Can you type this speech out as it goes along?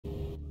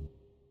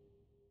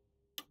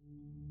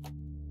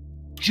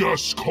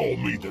Just call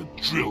me the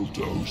drill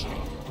dozer.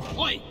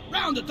 Oi,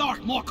 round the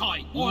dark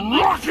Morkai!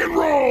 Rock and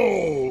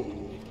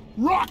roll!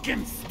 Rock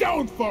and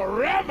stone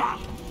forever!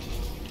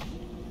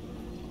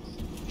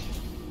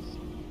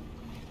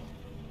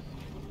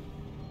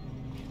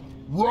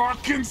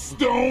 Rock and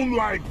stone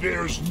like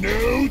there's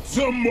no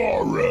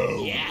tomorrow!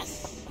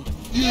 Yes!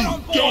 You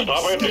don't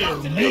scare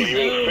They're me!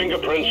 leaving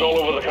fingerprints all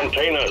over the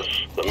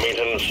containers. The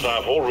maintenance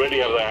staff already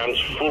have their hands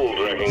full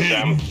dragging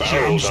damn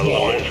barrels out of the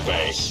launch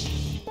bay.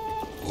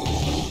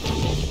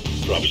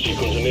 Drop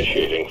sequence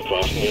initiating.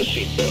 Fasten your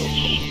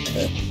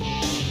seatbelts.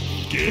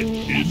 Get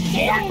in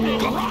my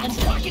gut!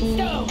 It's rock and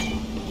stone!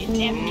 It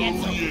never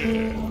gets old.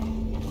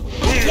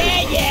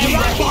 Yeah,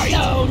 rock and fight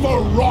stone! for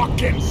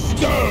rock and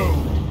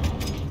stone!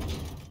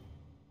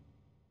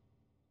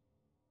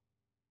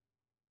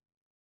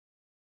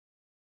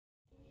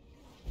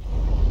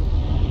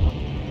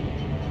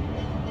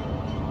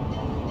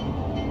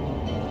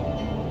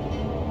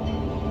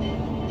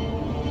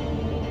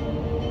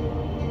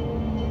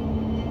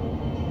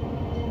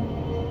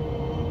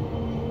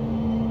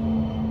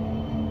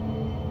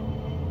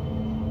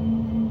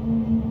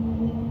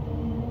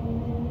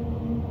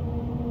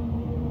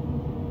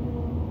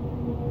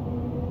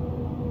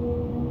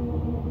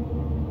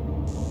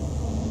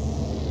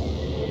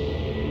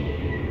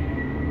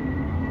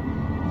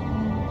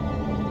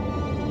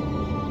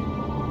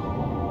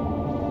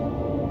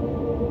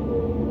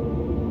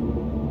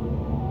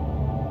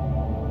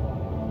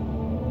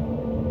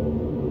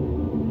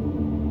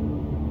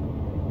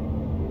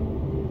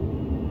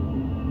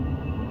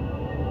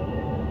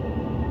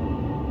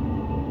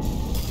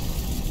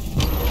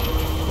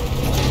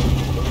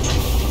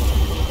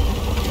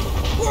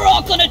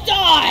 Gonna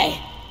die!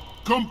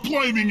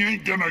 Complaining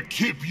ain't gonna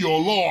keep you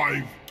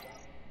alive!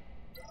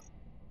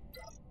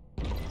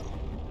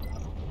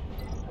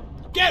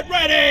 Get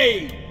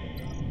ready!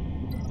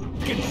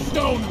 Get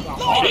stone in the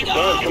heart!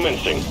 Burn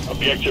commencing.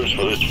 Objectives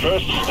for this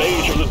first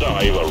stage of the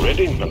dive are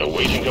ready and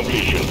awaiting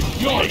completion.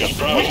 Make us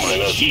proud,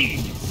 miners.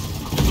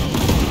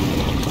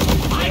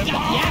 I got the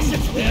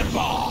assets for it.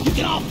 You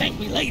can all thank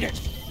me later.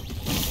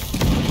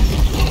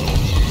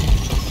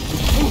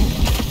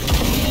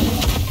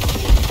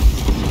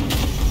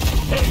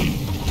 Hey,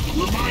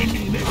 remind me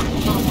never to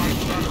turn my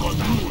back on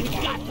you.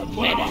 Got the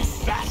menace.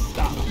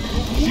 Faster.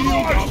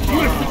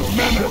 Listen,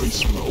 menace.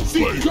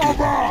 Seek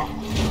cover.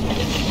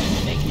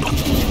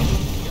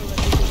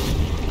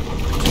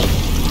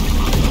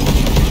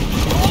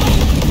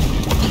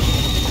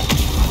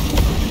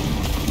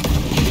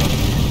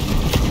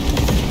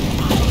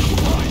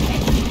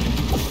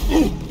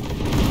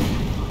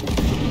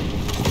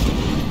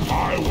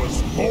 I was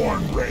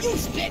born ready. You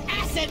spit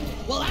acid,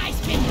 while I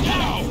spit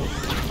gas.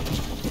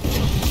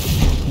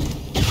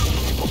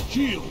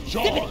 Shield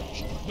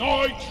charged!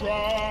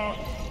 Nitra!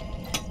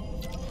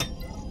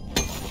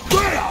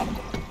 Bam!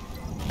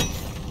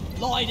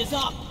 Lloyd is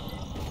up.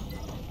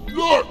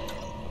 Look!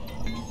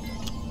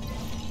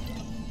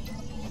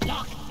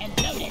 Lock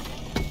and loaded.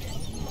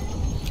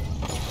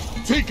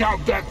 Take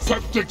out that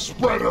septic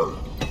spreader!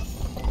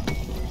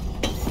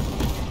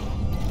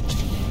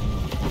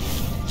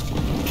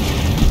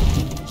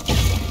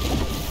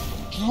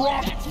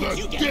 Drop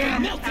the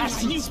damn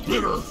acid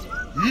spitter!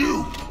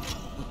 You!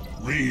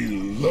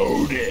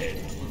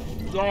 Reloaded!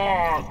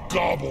 Ah,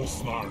 gobble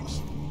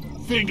snarks!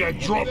 Think I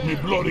dropped me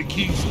bloody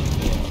keys?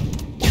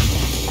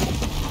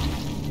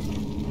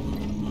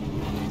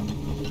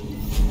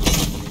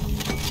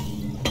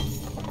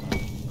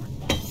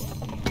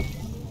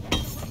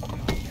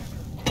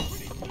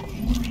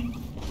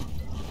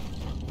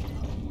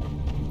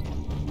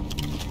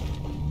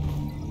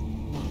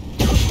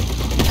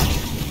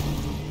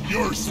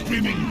 Your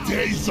spinning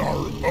days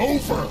are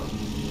over!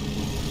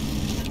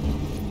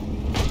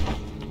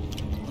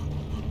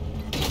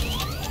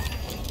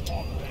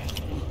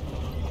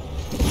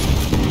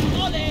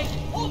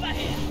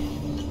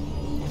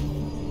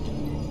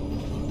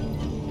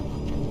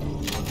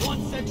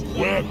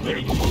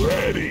 Weapon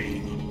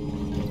ready!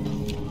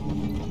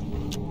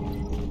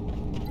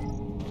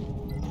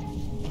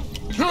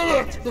 Kill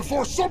it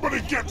before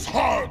somebody gets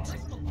hugged!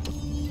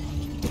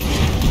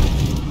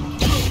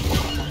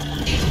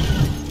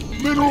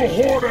 Mineral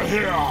hoarder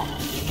here!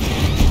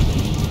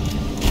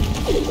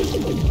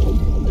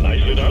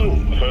 Nicely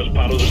done. The first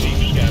part of the deep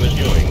scan is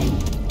going.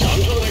 On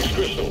to the next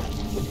crystal.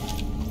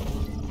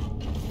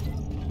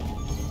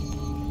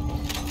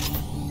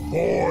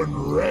 Born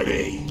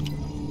ready!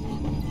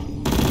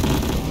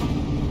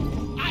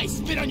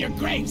 Spit on your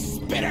grave,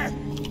 spitter!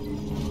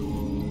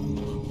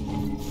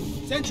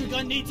 Sentry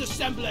gun needs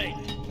assembly.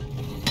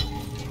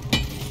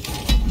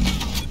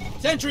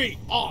 Sentry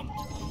armed.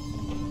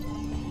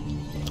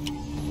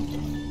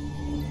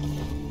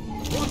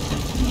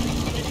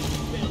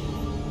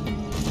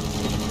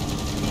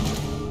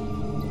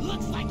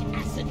 Looks like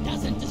acid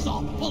doesn't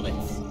dissolve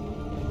bullets.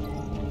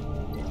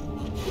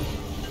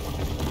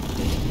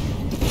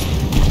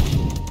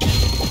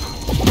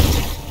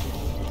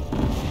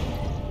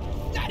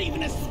 Not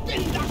even a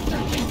spin doctor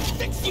can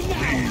fix you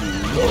now!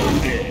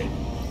 Reloaded!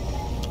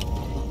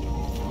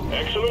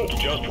 Excellent.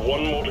 Just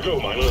one more to go,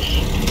 miners.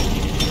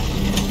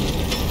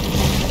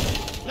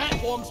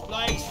 Platforms,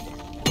 please.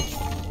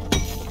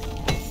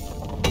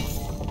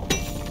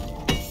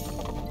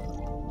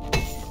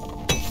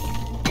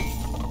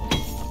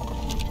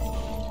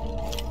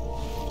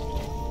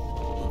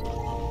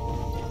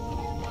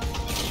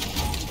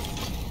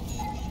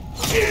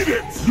 Eat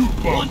it!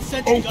 Super One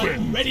sentry gun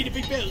open! ready to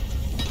be built.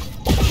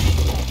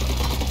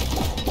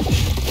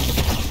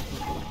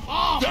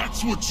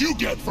 That's what you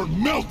get for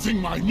melting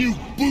my new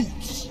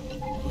boots!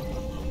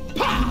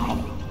 Pow!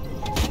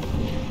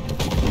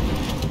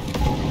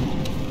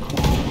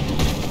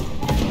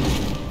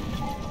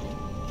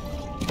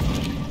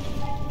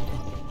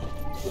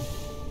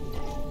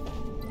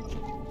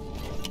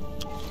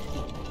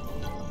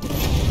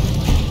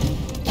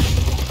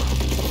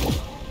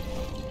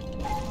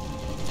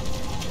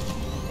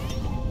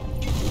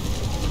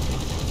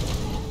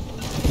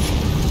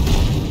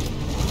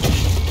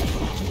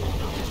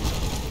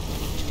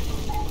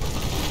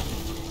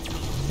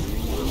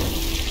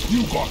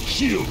 You got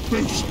shield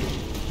boosted!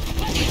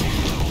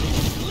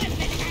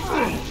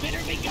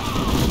 Better be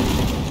gone.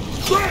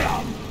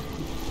 Bam!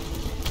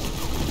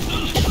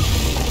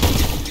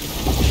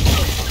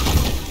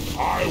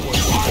 I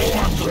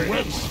want the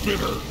web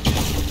spitter!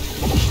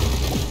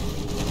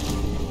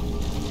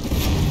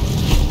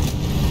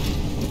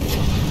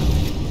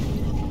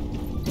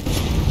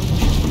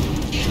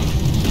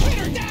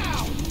 Critter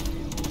down.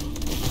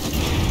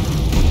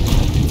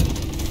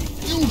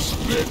 You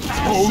spit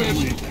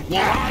acid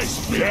while I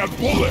spit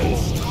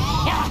bullets!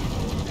 Ha!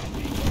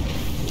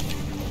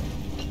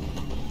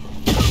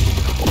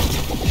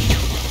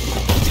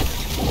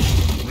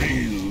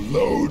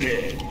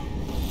 Reloaded!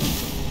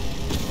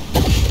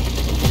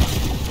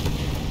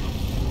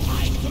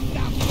 I took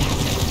down the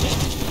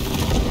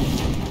acid.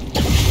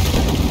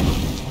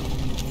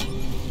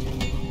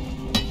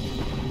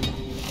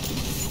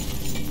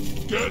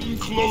 Getting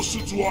closer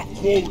to our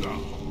quota.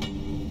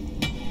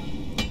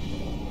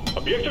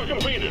 Objective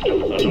completed.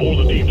 That's all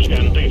the deep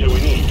scan data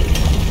we need.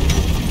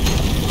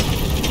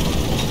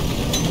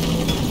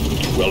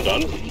 Well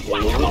done.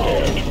 Well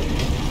repaired.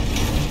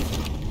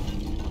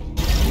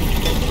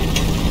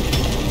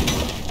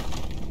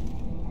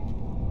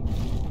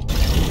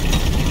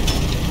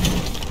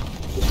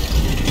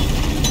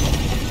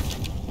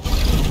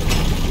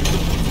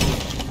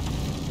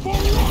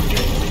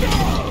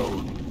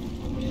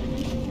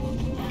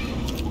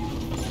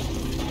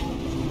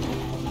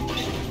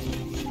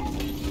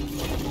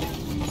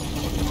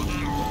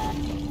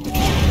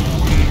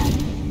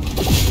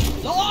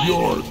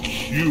 You're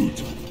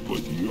cute,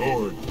 but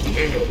you're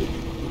dead.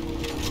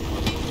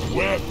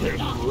 Weapon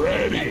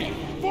ready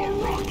for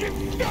rocket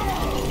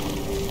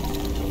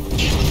now!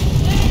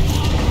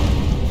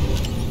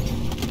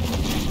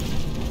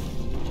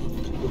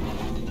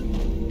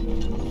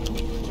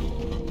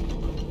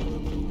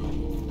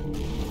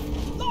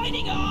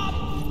 Lighting up.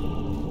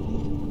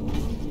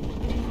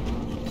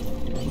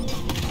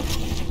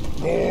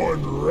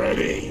 Born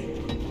ready!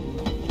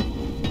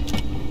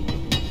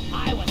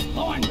 I was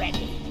born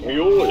ready.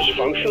 Mule is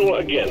functional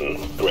again.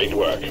 Great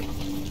work.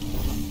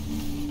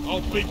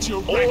 I'll beat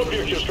your All record!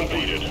 objectives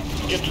completed.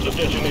 Get to the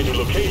designated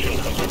location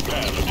and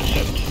prepare for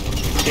descent.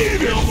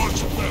 It is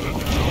much better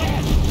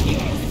now!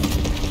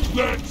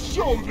 Let's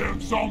show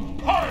them some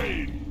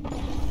pain!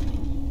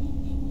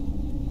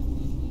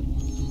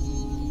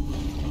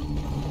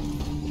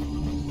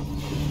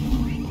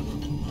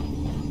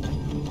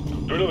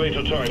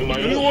 DRILLEVATOR time,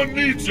 miners. Anyone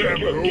needs Check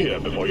your gear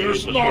ammo? before you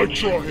There's hit the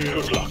switch. nitro here!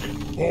 Good luck.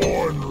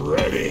 Born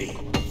ready!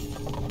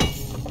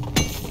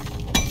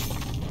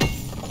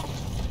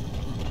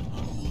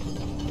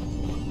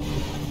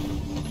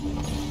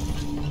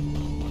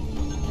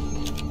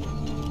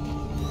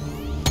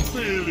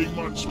 Feeling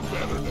much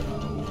better now.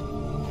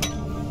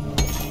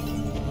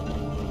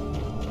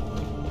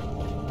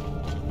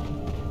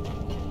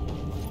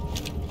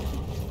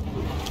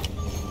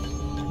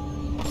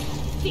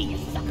 See you,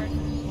 sucker.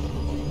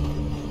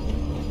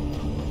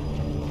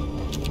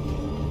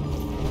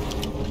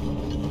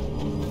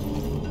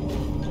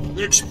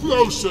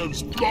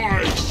 Explosives,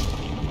 guys!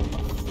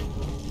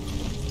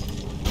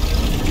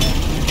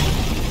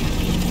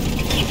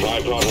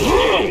 Supply pod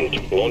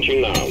positioned.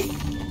 Launching now.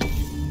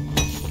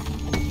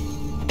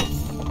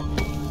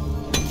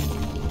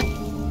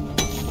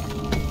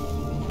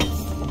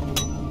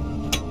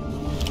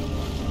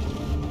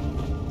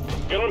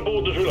 Get on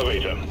board the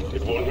DRILLEVATOR.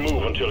 It won't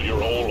move until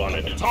you're all on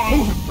it.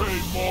 Time to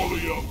pay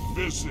Molly a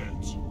visit.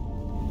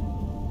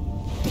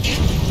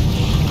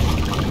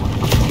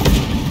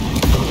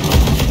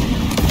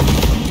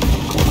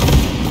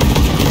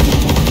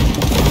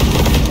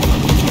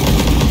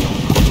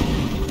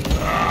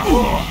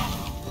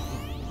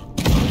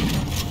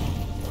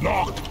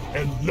 Lock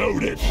and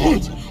loaded.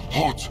 Hot,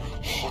 hot,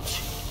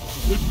 hot.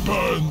 It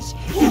burns,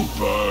 it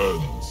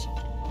burns.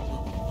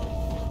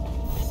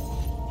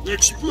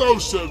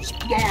 Explosives,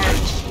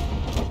 guys.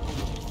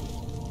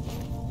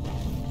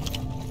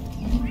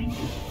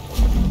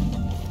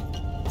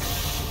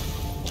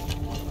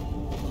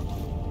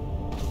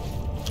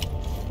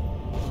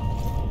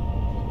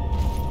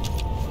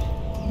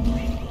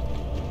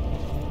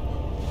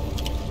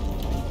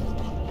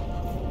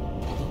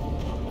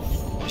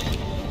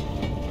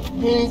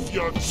 Move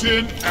your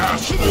tin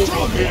ass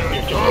over here!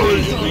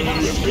 Hurry!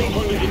 We've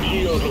pinpointed the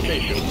geode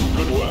location.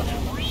 Good work.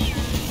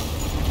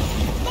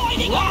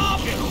 Lighting up!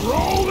 And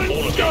roll and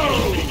All go!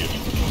 objectives completed.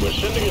 We're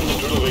sending in the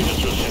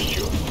DRILLEVATOR to assist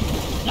you.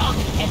 Lock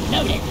and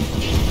loaded.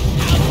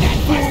 How's that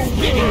for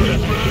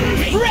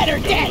spinning? Redder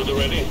Guns dead! at the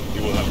ready.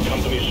 You will have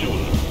company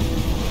soon.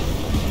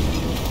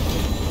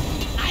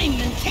 I'm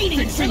maintaining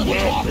the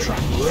DRILLEVATOR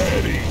track.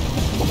 Ready!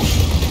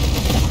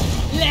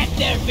 Let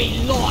there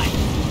be light.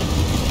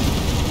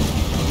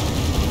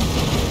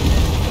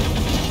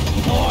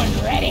 Horn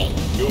ready.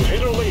 You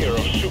hit a layer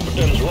of super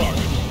dense rock.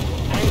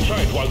 Hang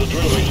tight while the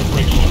DRILLEVATOR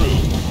breaks through.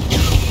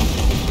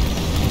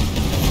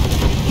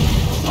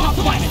 Off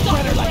my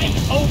spreader like an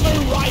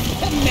overripe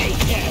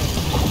tomato.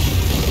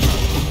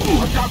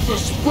 I got the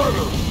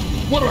spreader!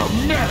 What a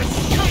mess!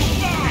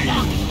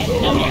 Lock and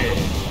loaded.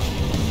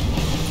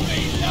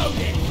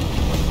 Reloaded.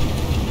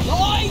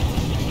 Light.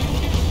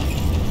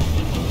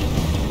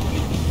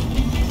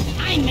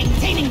 I'm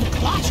maintaining the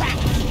claw track.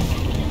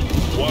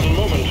 1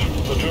 moment.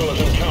 The drill has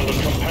encountered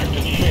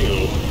compacted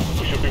shale.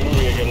 We should be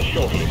moving again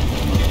shortly.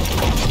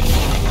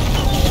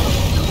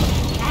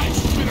 I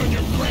spit on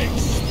your grave,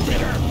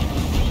 spitter!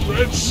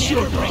 Red Never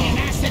sugar! bring an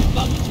acid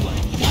bug to a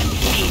gun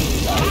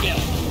cave. Loaded.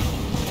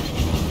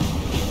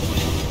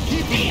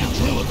 Damn,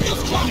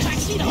 those claw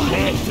tracks need a lot of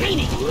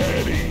maintaining.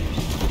 Ready!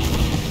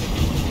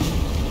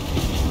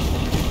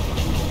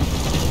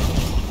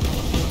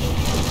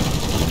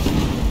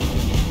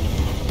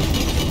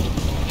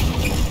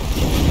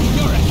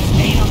 You're a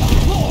stain on the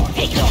floor.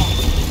 Take it off.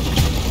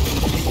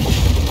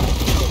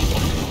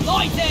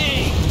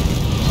 Lighting.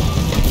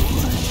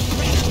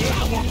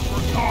 That one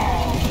for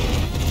Carl!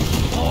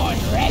 Horn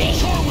ready.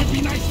 Sure would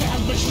be nice to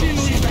have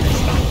machinery that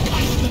is not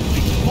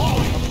constantly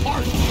falling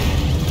apart.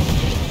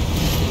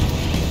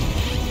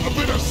 A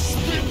bit of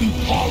spit and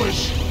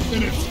polish,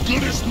 and it's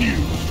good as new.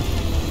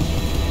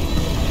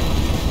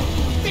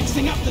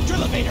 Fixing up the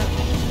DRILLEVATOR.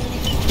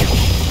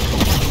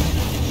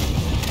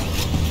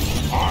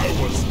 I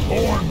was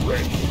born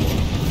ready.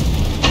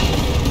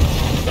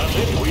 That's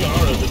it. We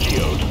are at the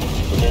geode.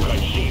 The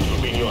Morkite seeds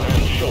will be in your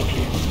hands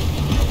shortly.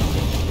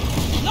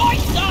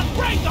 Lights up.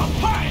 Break the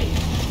pay.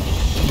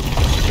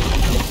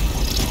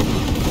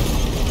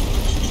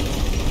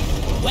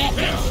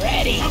 Weapons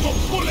ready. I'm a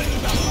bullet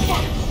in the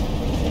butt.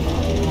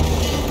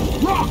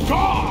 Rock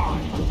on!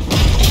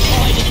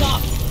 Light is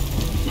up.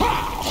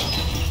 Pow!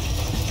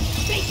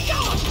 Be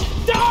gone.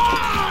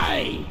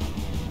 Die.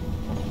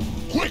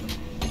 Quick!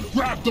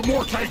 Grab the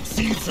Morkite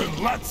seeds and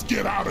let's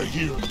get out of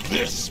here.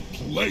 This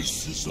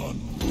place is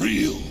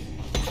unreal.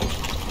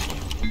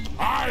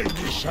 I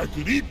wish I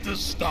could eat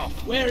this stuff.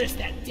 Where is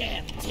that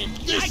damn tin? I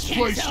This can't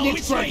place tell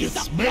looks which like way is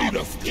it's up. made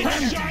of It's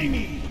candy.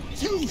 shiny.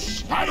 Too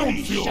shiny. I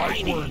don't feel like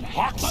shiny. we're in But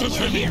Hoxas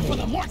we're here for anymore.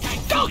 the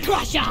Morkite Skull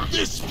Crusher.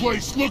 This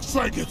place looks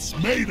like it's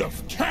made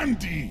of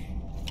candy.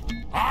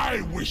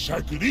 I wish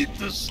I could eat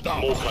this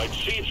stuff. Morkite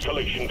seeds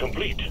collection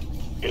complete.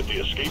 Hit the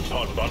escape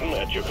pod button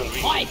at your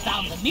convenience. I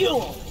found the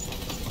mule.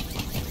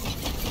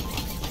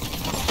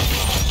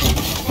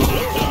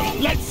 Well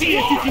done. Let's see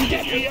if you can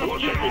get me Jet a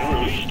boots have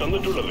been released on the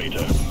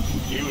DRILLEVATOR.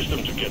 Use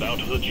them to get out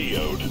of the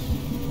geode.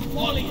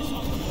 Molly is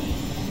on.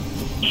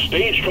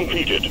 Stage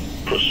completed.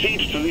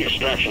 Proceed to the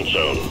extraction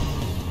zone.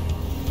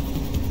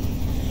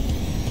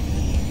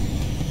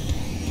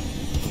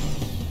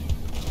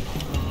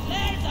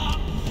 Flares up.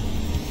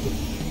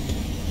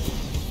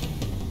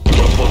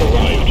 Drop pod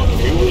arrived.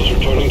 Mule is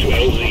returning to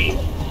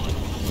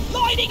LZ.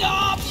 Lighting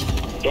up.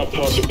 Drop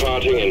pod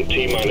departing in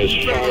T-minus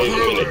 5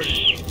 minutes.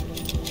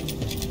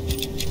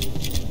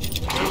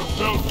 That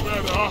felt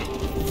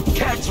better.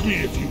 Catch me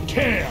if you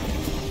can.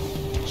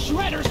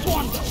 Shredder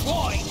swarm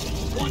deployed.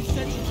 One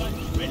section gun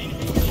ready to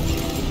be.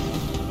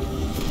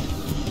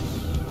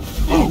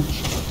 Ouch!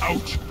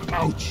 Ouch!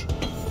 Ouch!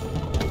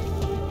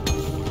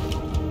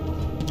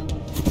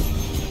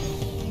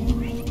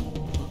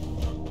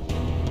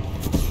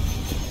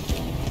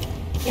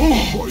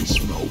 Oh, I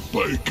smell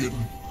bacon.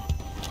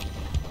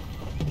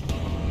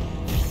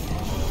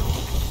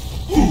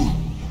 Ooh.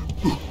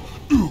 Ooh.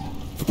 Ooh.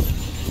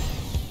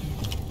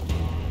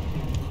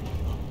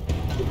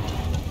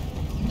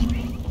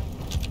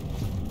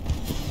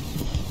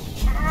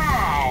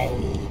 Ow!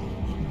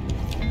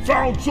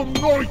 Found some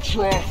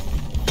nitra!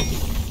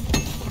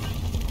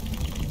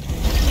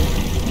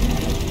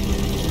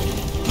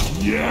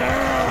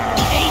 Yeah!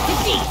 A to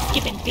D,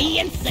 skipping B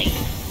and C.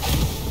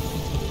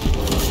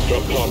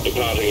 Drop pod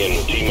departing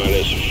in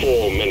T-minus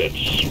 4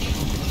 minutes.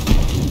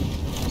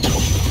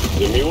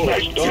 The mule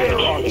has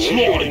docked,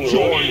 initiating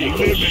launch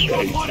sequence.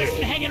 Don't want us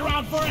hanging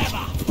around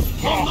forever.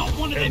 I'm not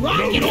one of them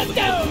rockin' no. stone.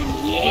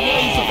 Knows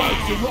Yeah.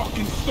 about the rock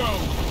and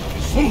stone.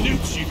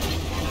 Salute you.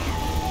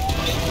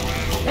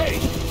 Hey,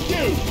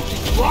 you!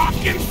 Rock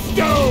and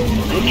stone!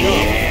 Good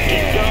job.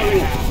 Keep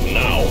going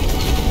now.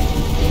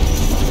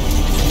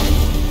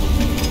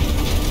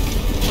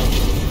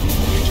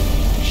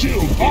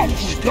 Shield,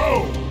 off we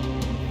go!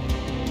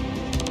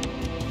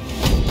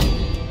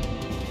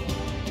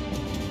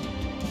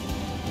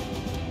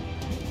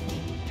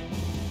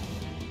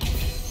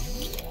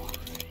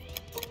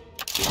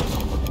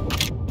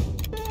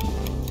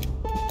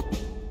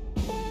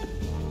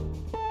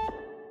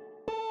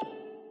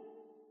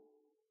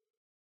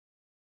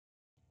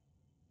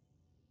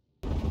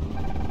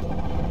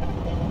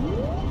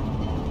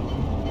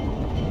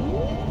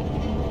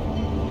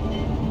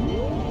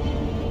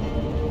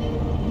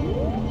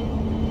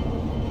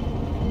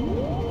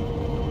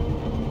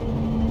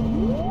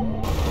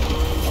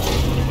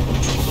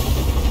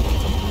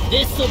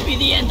 This'll be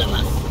the end of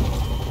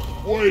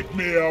us. Wake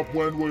me up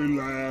when we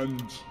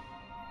land.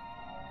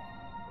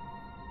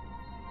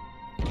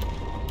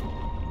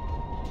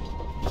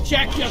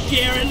 Check your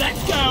gear and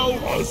let's go!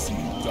 Fuzzy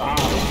down.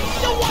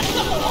 So what's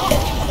the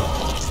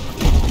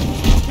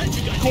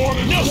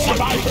Gordon, No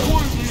survival.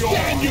 survivor!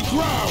 Stand your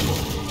ground.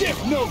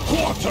 Give no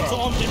quarter.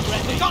 Armed and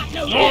ready. Got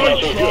no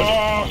Alright, lead!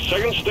 so good.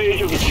 Second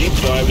stage of the deep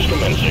dive is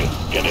commencing.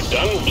 Get it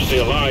done, stay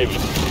alive.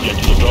 Get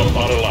to the top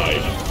part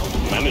alive.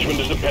 Management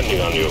is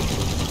depending on you.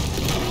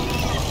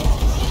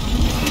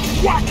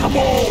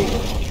 Whack-a-mole.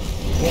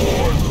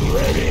 Born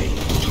ready.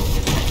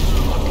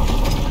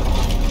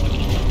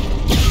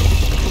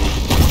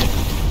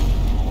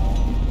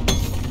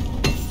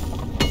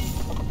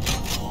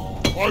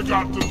 I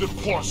got the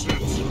deposit.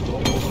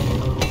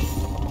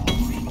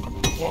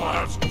 I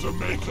have to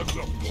make a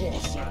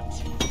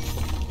deposit.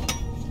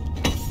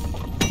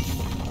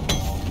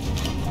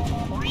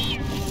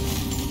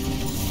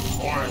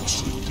 I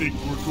actually think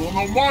we're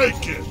gonna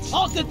make it.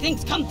 All good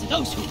things come to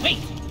those who wait,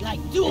 like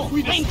dual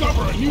We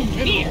discover a new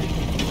mineral.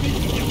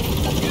 here.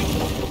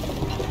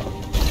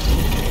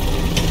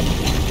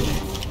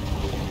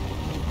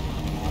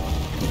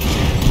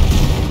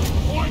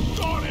 I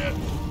got it.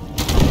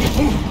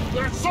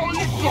 That's all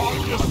you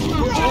got,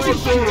 you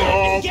slim.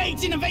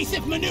 Engage in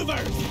evasive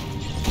maneuvers!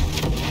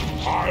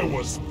 I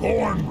was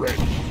born ready.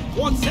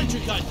 One sentry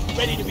gun,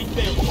 ready to be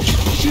filled.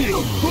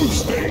 Shield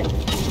boosting.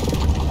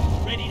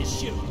 Ready to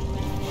shoot.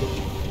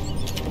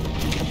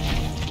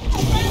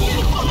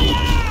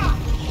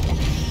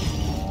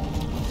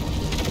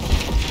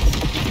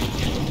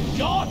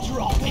 Jaw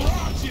dropping!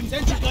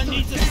 Sentry gun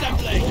needs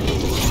assembling!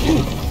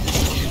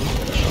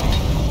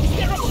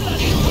 There are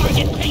bloody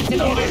target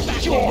painted on What my a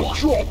back!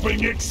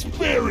 jaw-dropping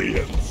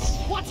experience.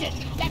 Watch it!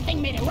 That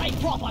thing made a right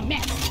proper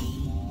mess!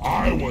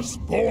 I was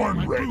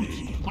born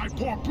ready. My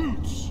poor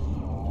boots.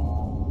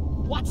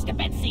 Watch the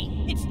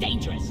BETC! It's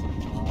dangerous!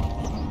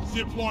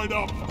 Zip line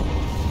up.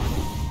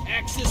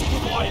 Access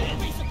provided!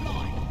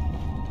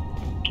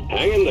 Resupply!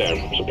 Hang in there.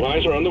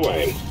 Supplies are on the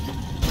way.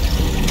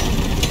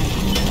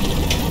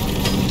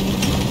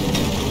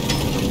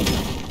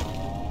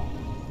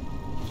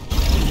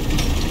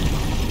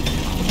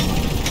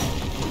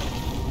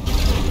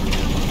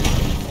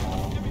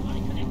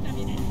 Everybody connect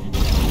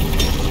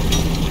ammunition!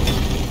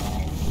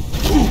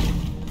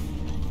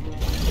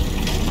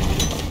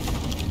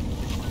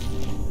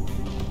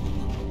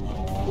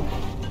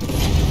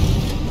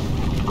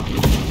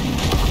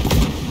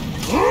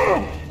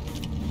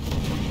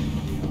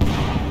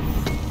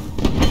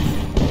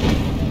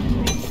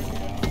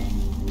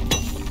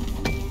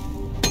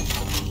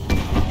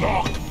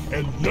 Lock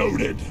and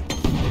loaded.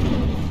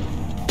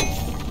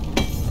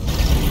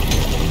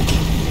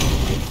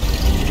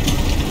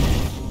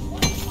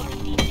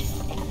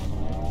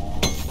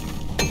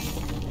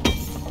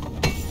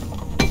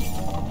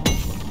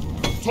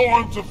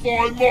 Time to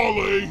find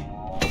Molly.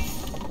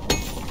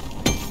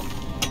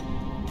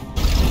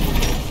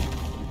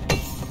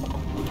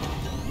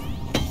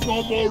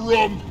 No more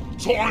room.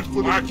 Time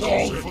for the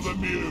call for the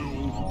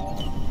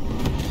mule.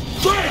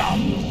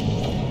 Bam!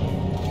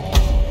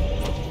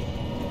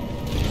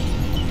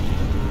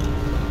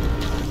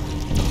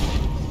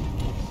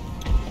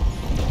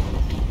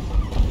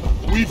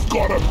 We've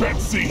got a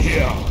BETC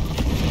here.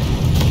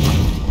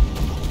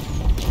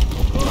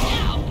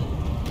 Now!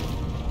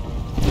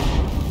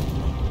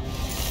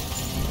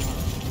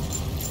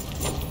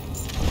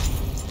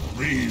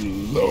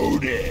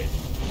 Reloaded.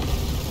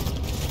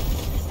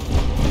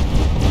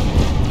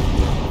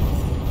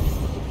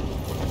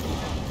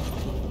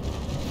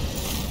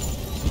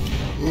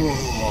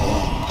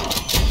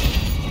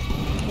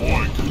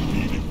 Boy, could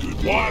need a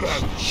good. What a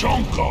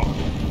chunker!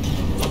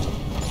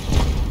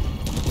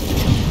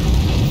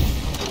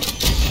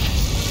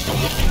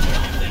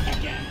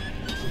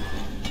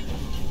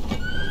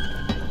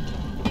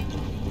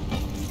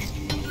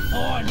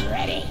 Born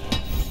ready!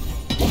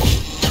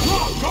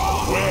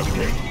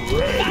 Weapon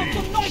ready.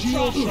 Falcon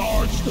Nitro! Shield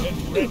charged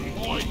and ready.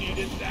 Boy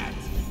needed that.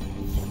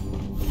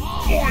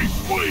 Boy,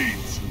 fleet!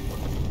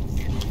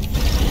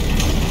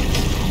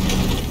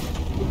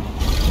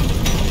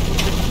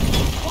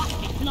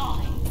 Watch it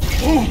fly!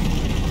 Ooh.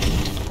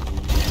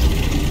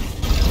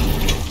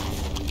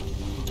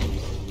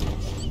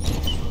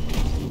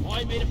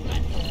 I made a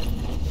platform.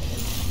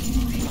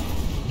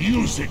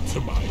 Music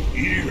to my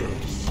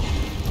ears.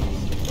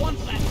 One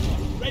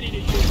platform, ready to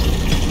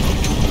use.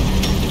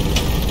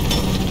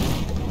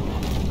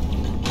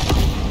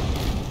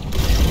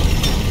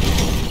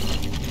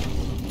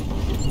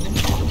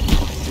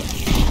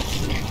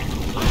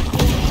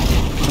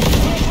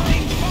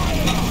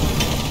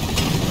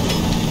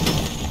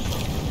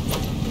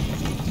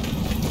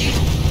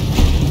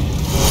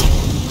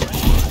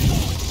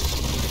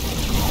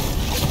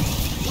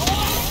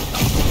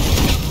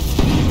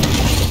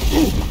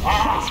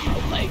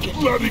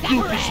 Bloody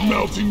goop is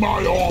melting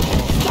my armor.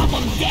 Stop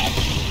them dead!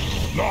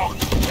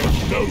 Locked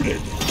and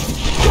loaded.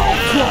 Go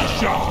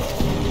crusher!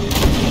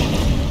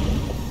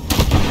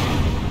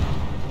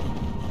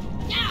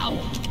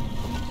 Now!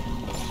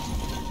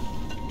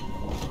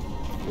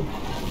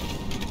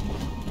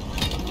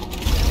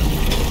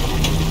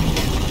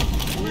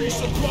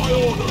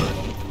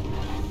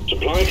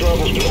 Supply drop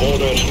has been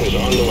ordered and is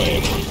on the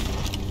way.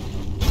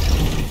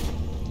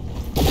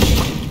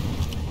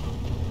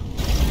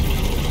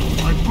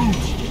 My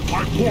boots!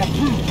 My poor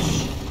boots!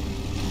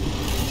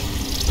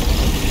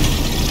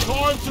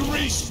 Time to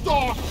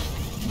restock!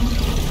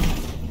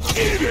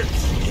 Eat it!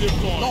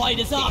 Light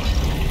is up!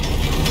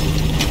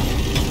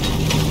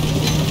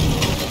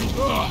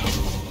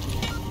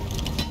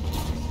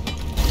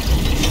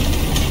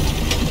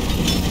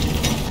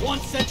 One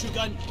sentry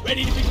gun,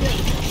 ready to be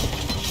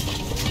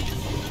built.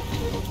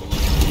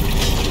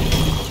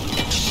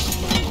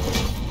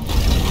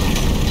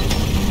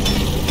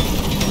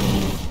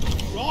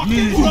 Rock and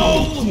Leave roll!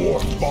 no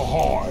dwarf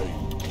behind!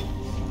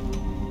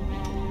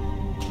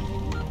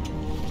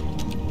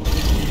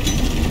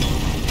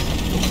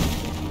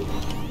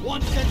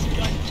 One sentry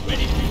gun,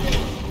 ready to be built.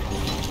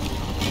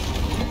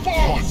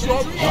 Bombs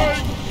are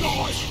made!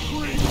 Nice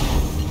creep!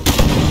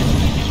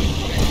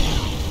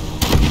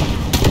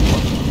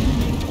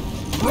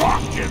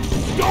 Rock and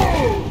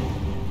stone!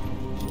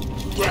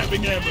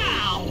 Grabbing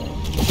ammo!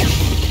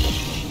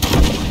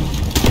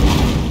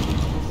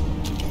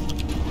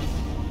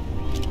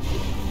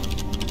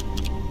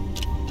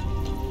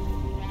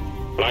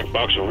 Black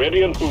box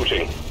ready and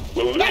booting.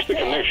 We'll lose the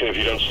connection if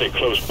you don't stay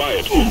close by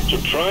it, so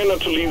try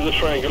not to leave the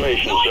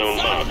triangulation zone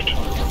marked.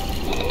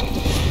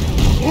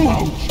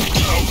 Ouch!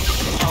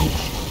 Ouch!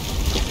 Ouch!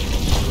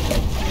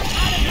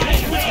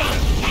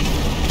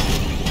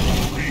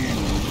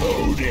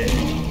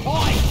 Reloading!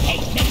 I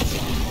hate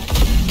nature!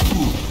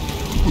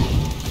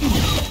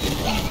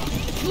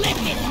 Let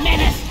this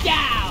menace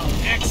down!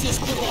 Access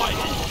provided!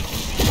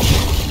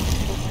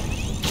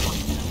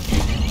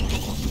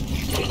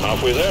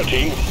 Halfway there,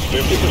 team.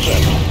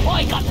 50%.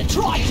 I got the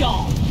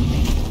tri-job!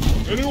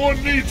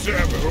 Anyone needs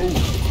ammo?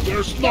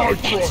 There's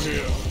nitro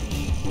here!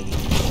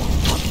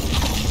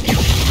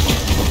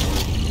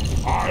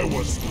 I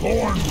was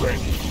born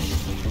ready!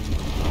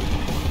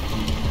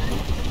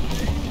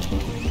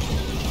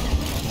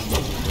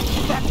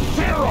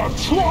 Bacteria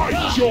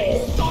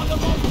tri-jaw! Son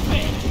of a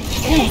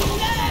bitch! Eat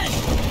that!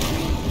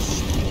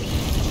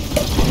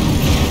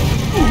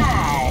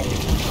 Ow!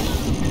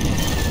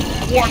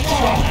 What's the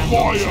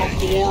fire,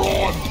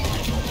 moron?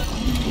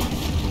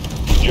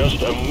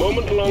 Just a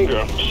moment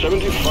longer.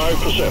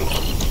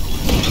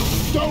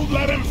 75%. Don't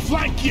let him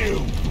flank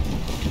you!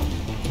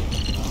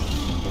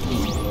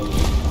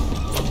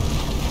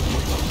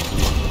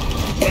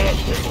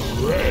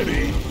 Weapon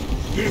ready!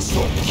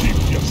 This'll keep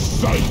you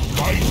safe,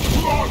 mate!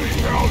 Bloody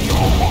hell,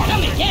 you're hot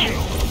Come to again!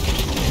 kill!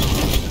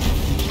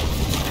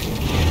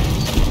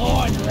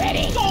 Horn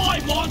ready! Die,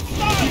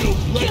 monster!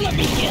 Killer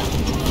be killed!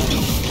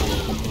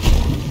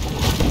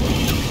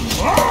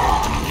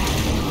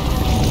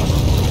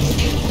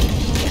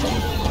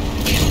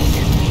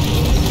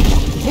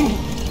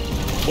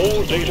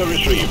 All data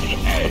retrieved.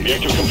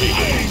 Objective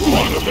completed.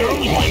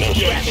 Microphones minus.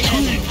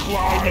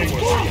 Climb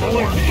was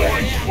born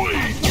ready,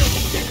 please!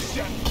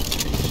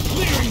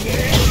 Clearing the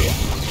area!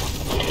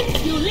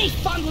 You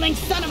leaf-bundling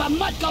son of a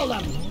mud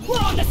golem! We're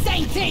on the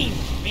same team!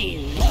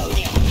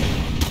 Reloading!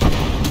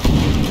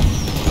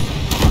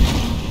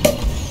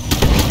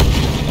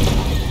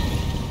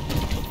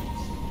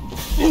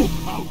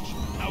 Ouch!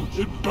 Ouch!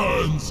 It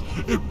burns!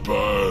 It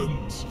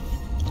burns!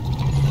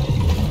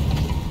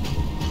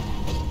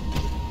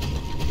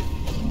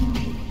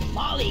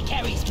 Molly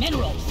carries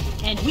minerals,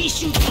 and we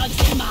shoot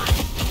bugs in mines.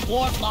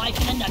 Dwarf life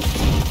in a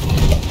nutshell.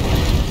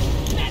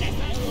 Menace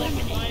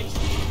eliminated.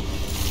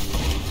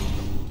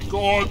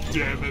 God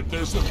damn it,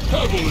 there's a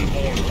pebble in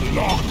my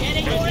lock!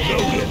 Getting more Load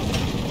ammo.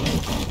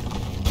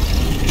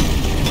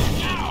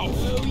 Ow!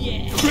 Oh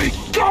yeah! it! Be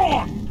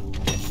gone!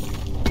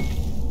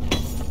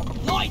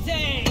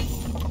 Lighting!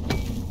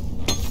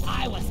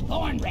 I was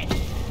born ready.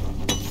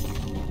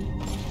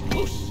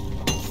 Whoosh!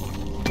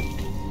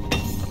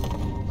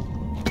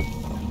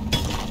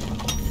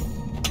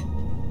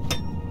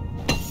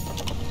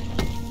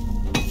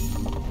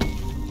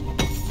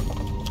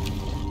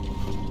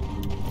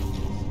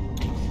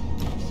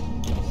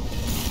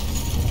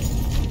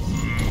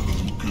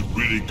 Could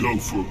really go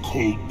for a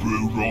cold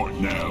brew right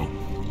now.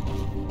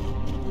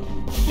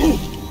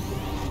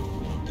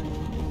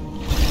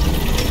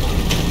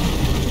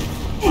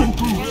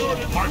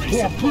 My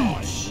poor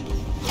boots!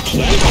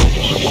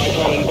 Supply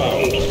car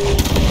inbound.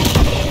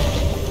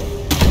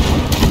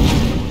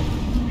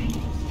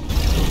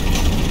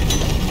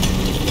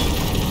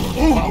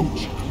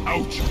 Ouch!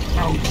 Ouch!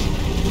 Ouch!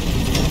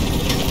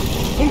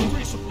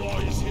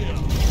 Resupply is here!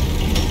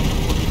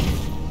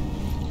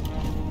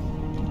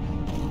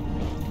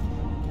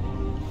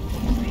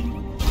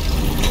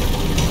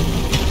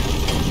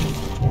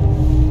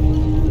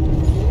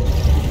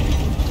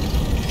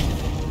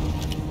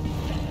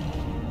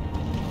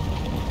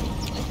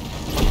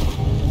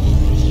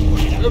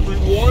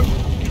 Everyone,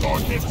 can I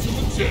get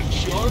some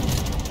attention?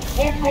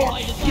 I'm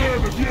not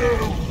scared of you!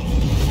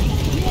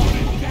 Want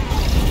it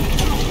down!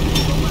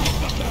 The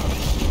rest of them!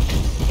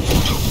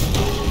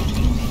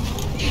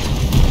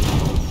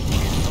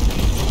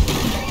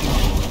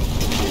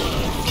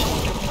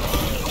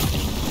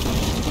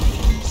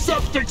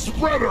 Galactic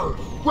spreader!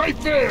 Right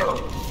there!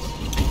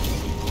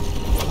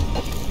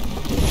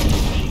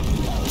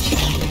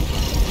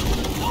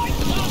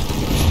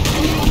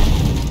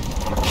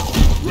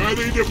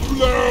 Ready to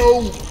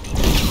blow!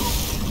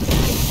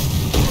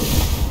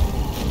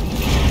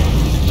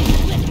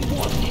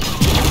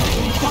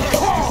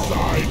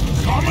 Side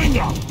coming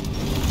up!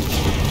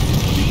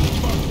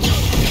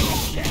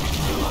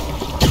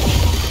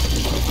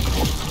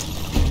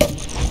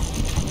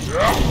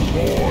 Yeah,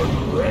 born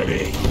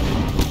ready!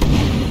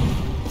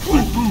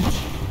 My boots!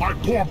 My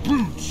poor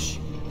boots!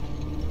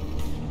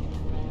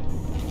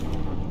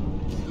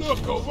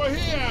 Look over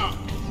here!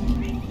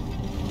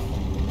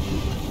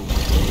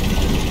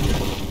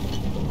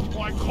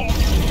 My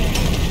coffee!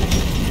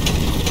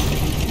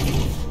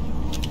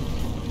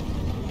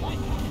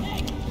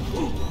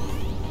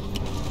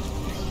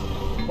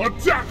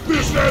 Attack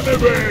this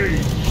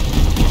enemy!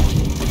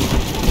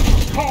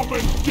 Come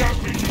and get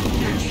me,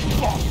 you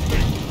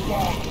disgusting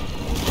bug!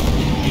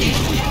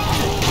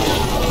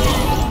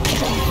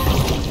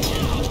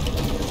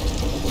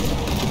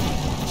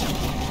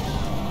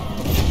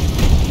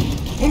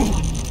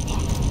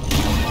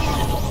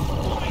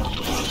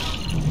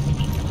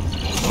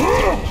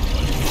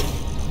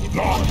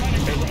 Locked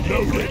and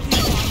loaded!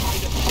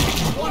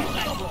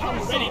 I'm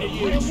ready to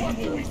use. What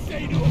do we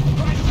say to him?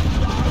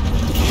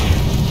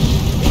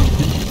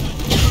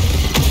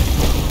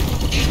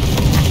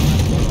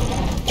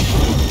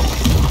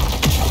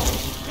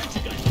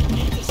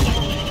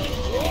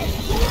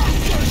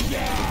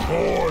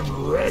 Born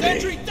ready.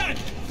 Sentry done!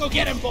 Go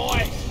get him,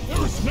 boy!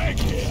 There's a snake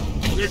here.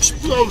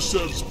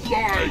 Explosives,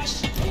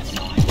 spikes.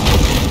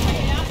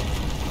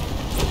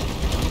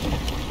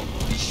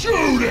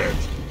 Shoot it!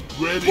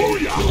 Ready to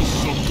kill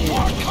some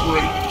more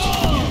traitors.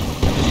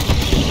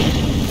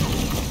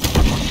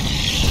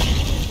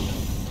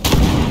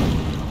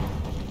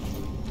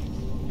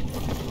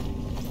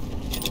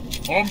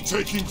 I'm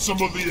taking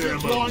some of the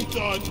ammo. Line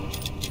done.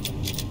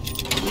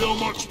 Feel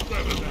much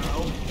better now.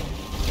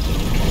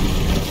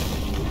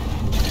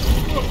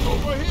 Look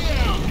over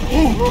here!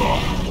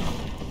 Ooh.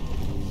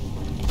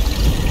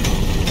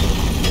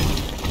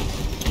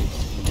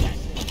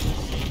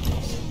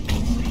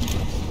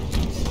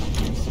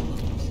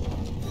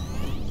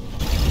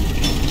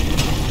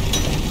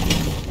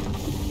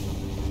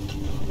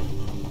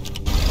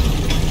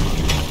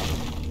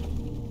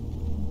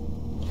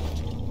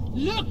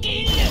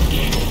 Looky,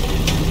 looky!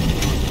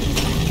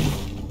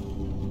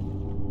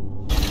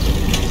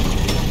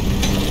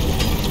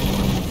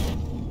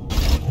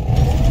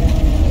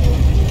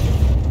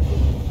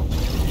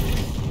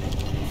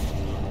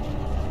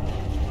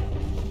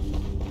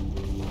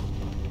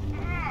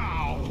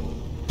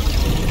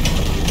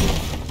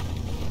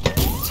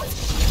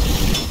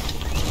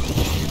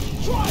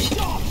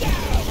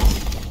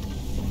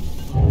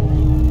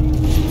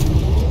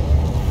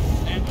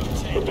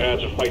 Prepare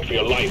to fight for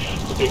your life.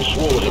 The big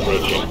swarm is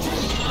approaching.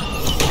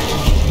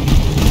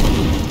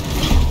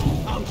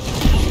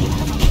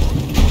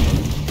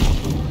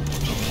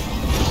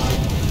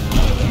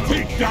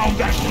 Take down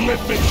that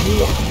glyphic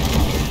warp!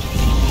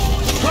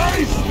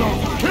 Taste the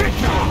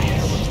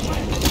pickaxe!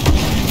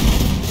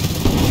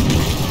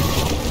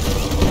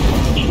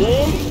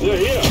 Swarm, they're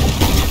here.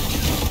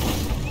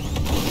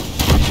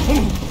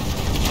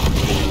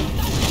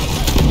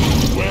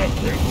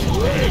 Weapons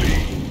ready!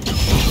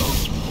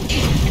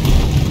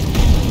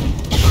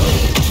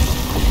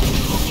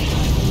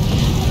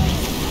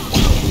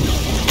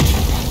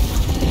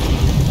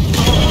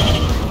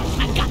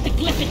 I've got the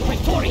glyphic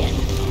Praetorian!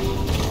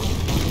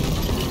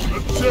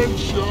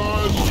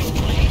 Attention!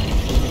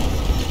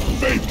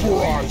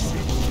 Vaporize it!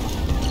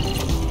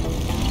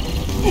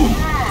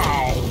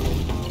 Ow!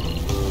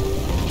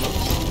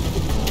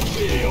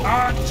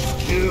 Axe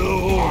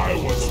kill! I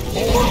was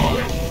born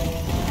with!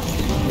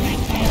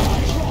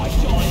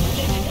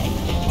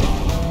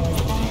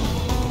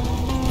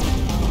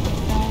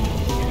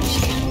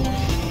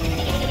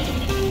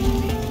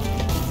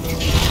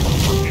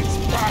 It's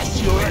past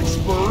your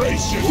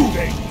expiration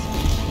date!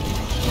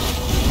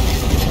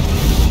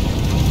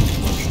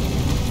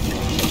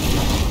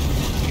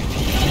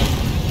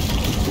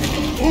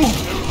 Ooh, it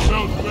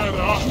felt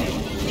better.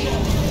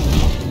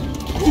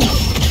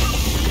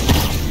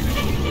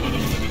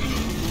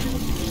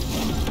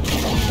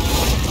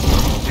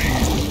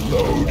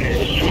 Loaded.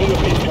 The stream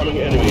of incoming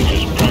enemies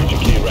is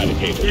practically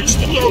eradicated.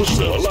 And you're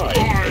still alive.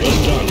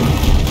 Well done.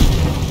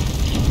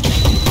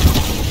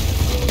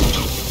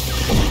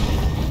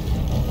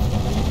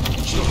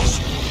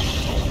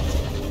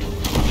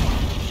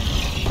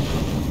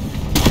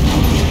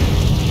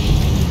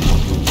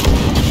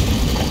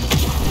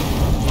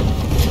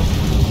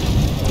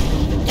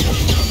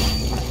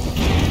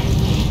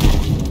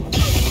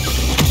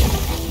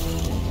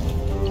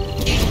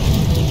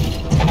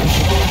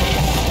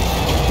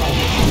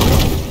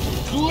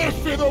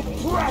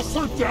 Press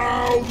her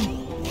down!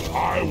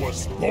 I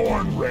was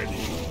born ready.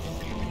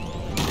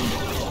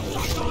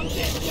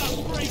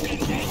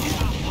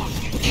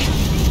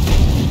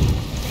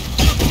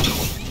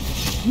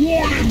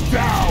 One him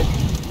down!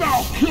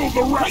 Now kill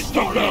the rest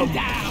of them!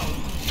 Down!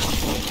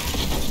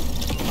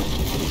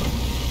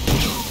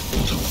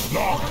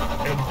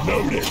 and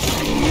loaded.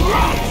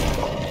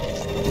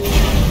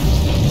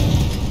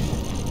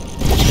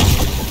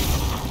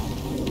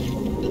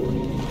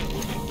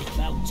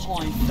 About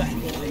time, fat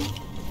boy.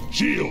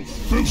 Shield,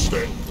 boost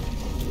it.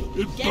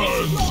 It Get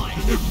burns.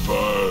 it It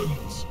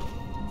burns.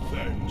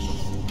 Thanks.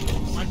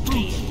 My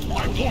boots.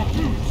 My poor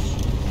boots.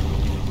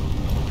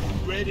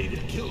 Ready to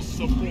kill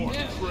some more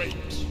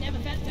crates. Never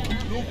felt better.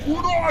 Look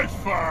what I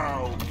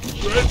found!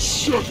 Red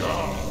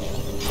sugar!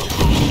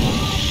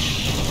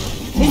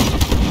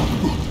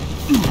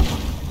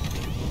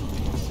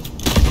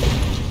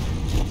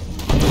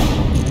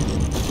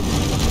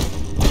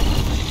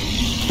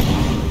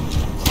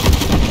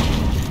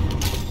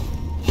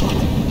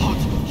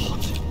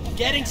 Hot.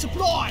 Getting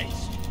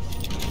supplies!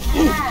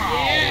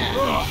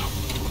 Yeah!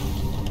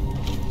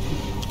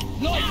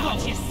 Like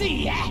what you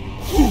see, yeah?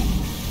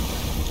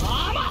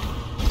 Armor!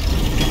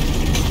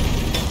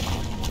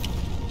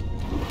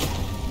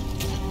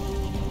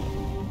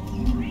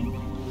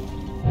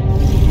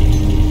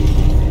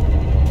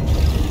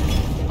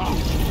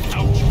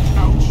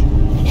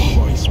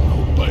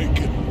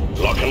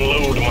 Lock and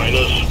load,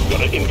 miners.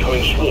 Got an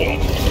incoming swarm.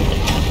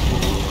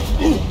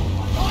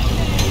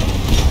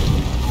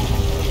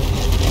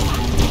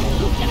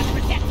 Who's gonna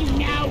protect you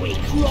now, we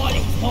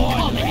crawling?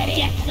 Come and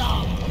get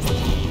some!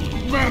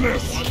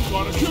 Menace!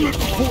 Kill it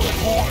before it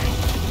hides!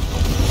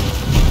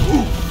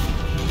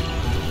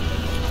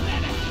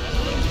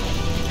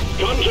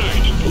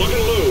 Contact! Lock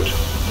and load.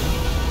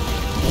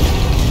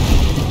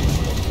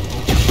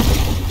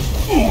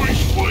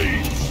 Boys,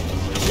 please!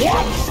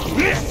 What's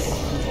this?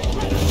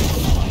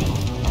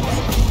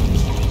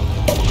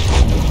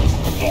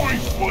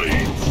 Boys,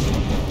 please!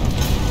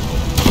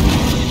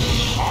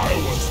 I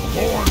was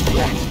born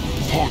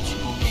hot.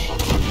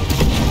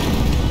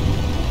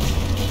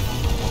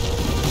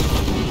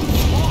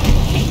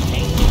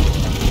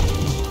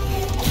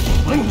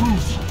 My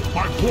boots!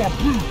 My poor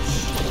boots!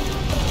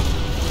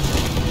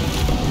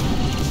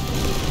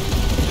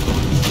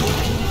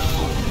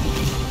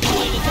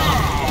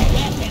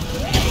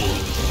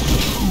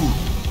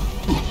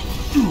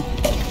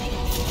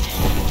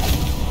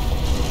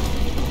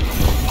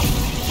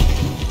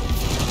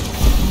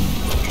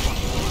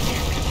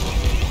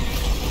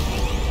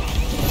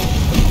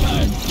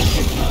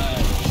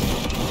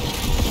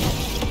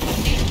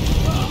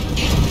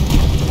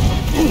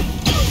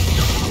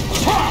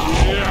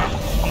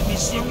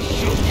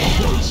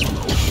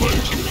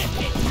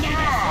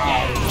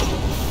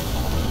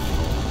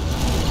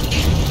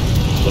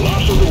 The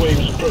last of the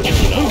waves approaching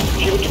you now.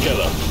 Keep it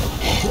together.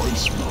 I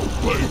smell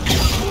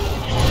bacon.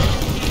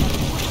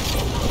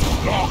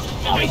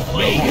 Nice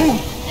way!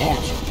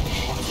 Hot.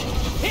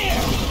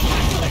 Here!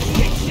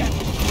 Addiction!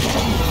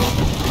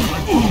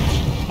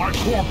 My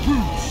poor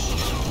boots.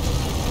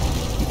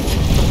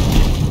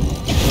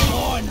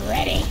 Born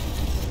ready!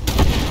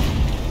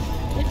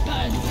 It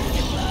burns!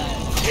 It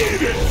burns!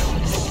 Eat it.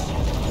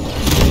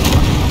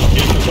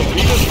 Mission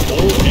completed.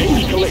 All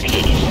eggs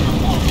collected.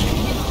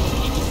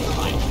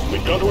 We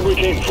got what we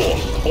came for.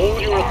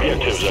 All your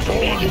objectives are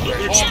completed.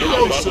 Hit the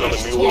button on the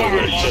mule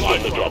and send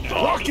in the drop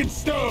pod. Rock and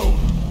stone.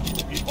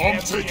 I'm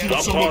taking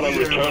Drop some pod of on the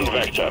return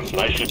vector.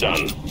 Nicely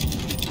done.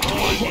 I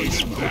need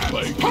that.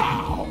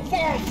 Pow!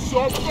 Find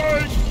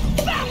something.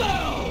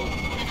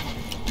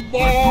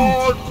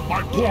 Mark!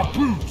 My poor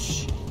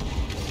boots.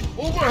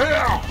 Over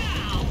here.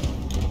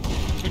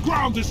 The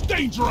ground is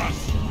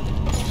dangerous.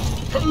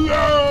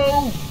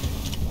 Hello.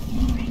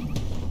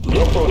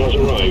 Drop pod has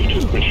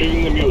arrived.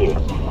 Retrieving the mule.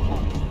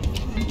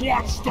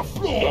 Watch the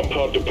floor. Drop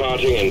pod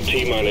departing in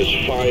T-minus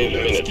 5 Let's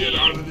minutes. get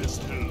out of this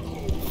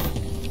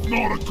hellhole.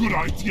 Not a good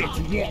idea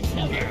to walk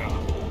through there.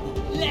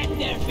 Let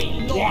there be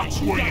light!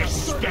 Watch where you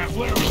step.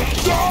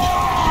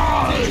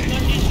 Die!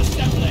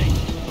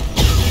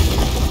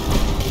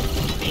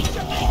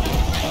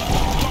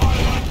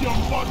 Your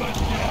mother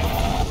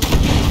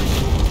dead.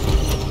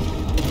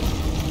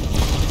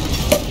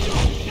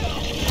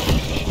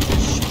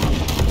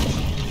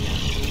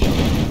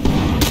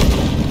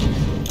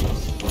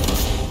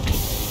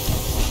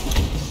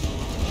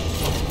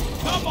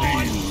 Come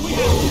on! We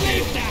can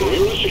save that! The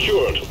mule is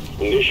secured.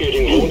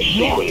 Initiating launch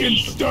Rock and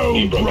sequence. stone,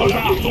 Libra brother.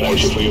 Galactic,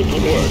 thank you for your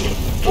good work.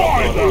 Drop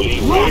By pod the will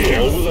leave rock right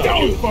all and without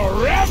stone you.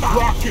 forever!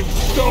 Rock and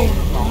stone,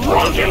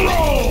 rock and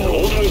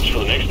roll! Coordinates for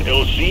the next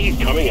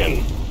LC coming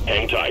in.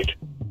 Hang tight.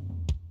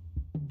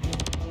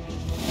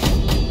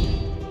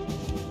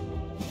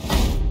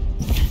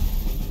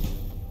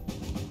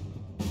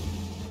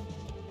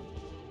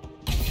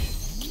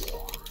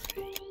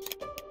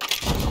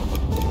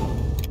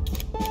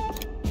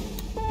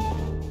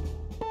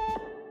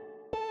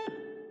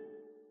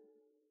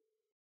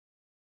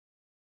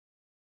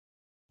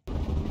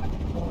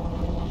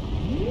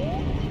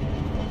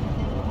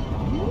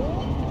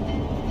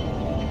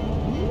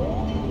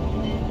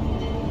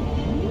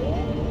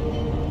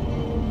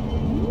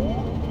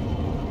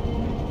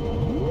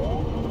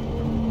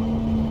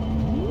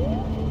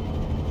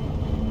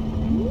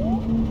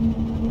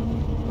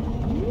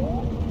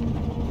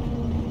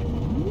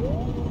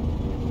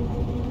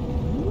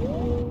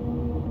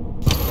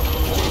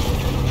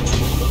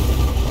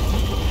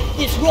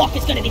 rock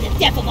is gonna be the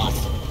death of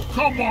us.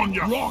 Come on,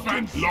 you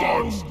fat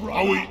lads!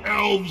 Are we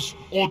elves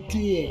or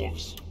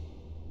dwarves?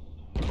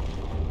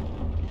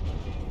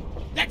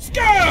 Let's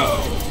go!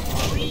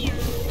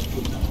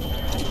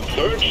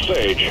 Third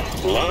stage,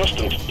 last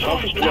and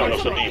toughest run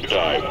of the deep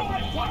dive.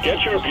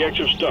 Get your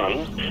objectives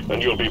done,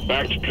 and you'll be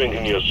back to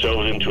drinking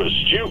yourselves into a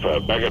stupor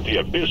back at the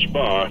Abyss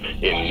Bar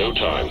in no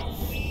time.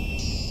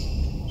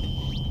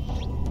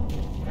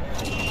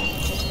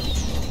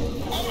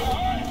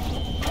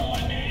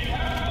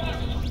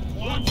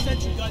 One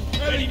sentry gun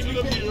ready to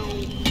the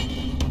mule.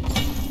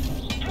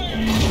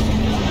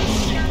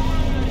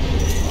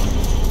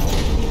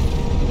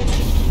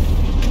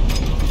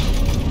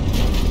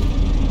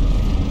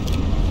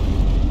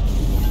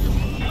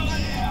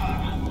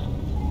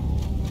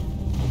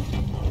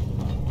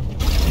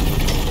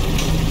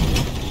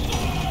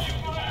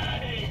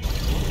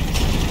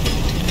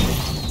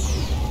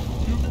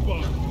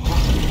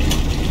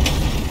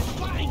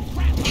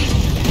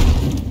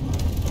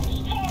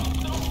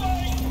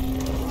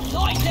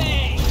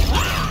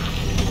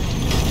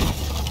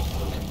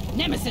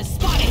 Nemesis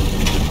spotted!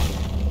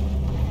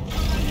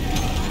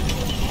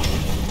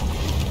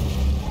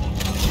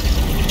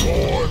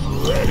 Born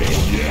ready,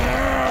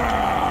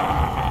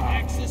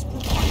 yeah! Access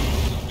provided.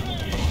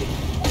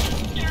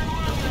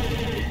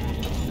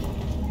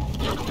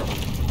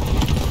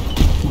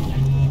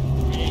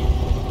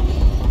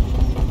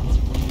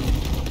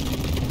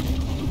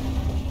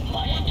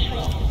 Ready to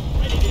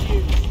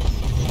use.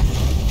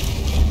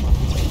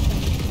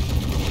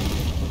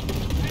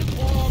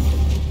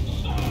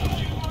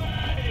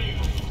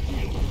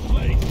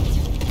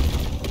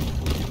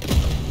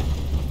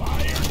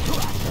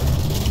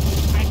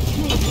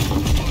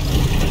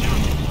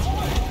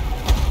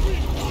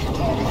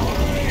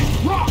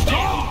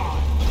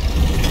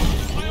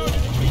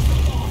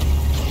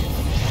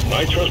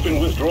 Nitro's been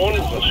withdrawn,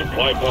 the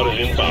supply pod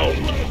is inbound.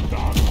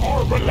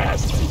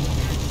 Arbalest!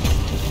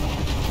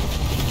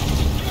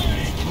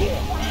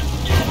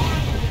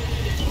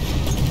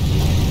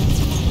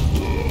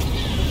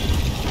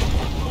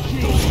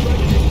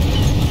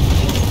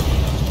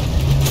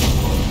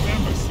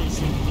 Nemesis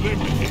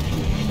eliminated.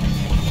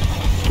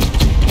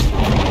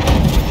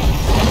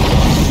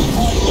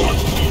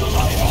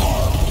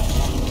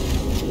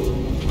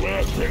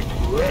 Weapon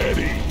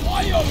ready. I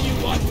owe you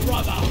one,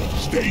 brother!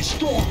 Stay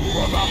strong,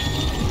 brother.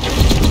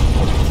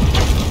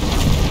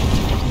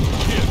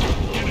 Here,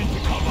 get into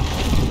cover.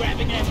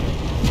 Grabbing ammo.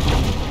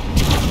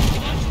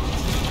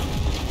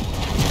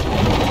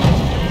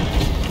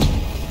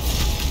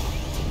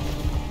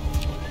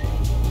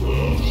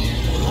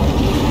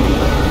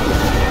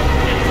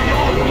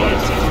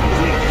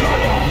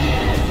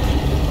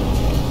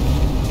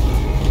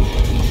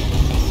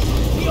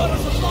 We ought to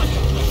supply you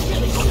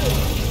really soon.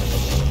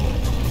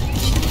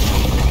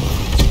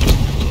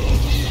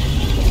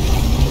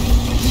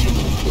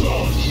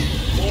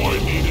 Boy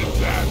needed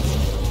that.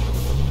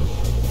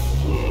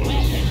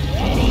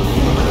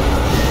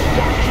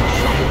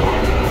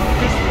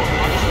 This one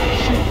likes to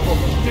shoot from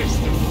a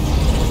distance.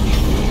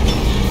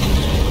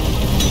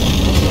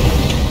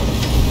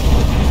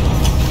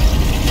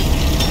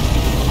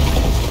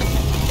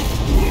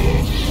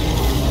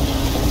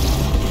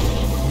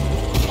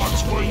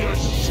 Watch where you're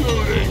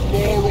shooting,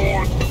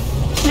 moron!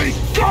 Be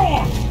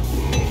gone!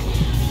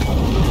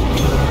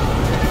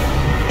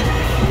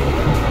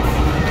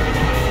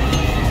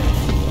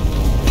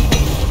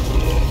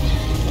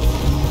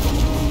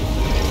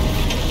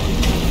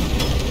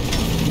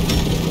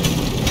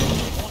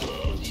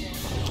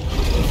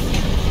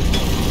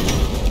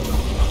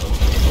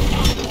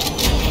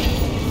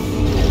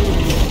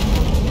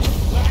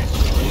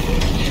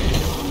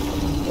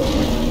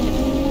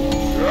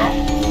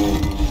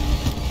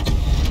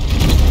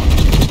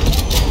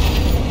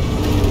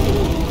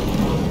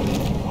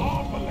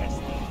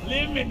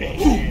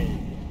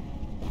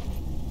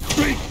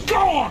 Be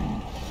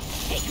gone!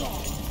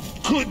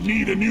 Could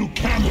need a new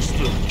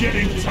canister.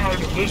 Getting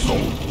tired of this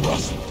old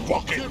rust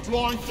bucket. Ship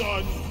line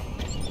done.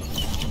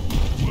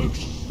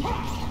 Whoosh.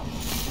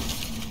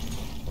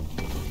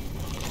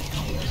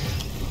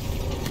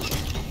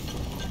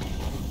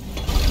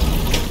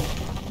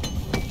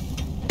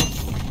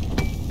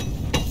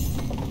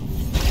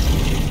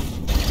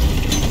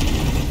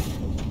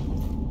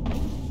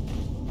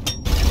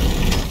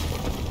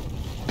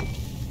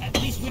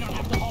 At least we don't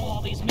have to haul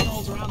all these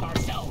minerals around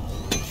ourselves.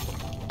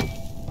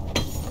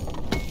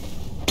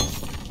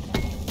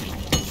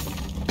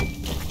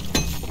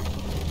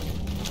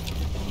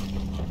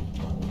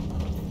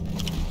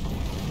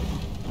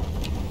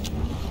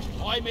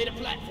 I made a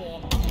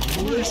platform.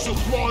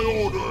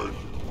 Resupply ordered.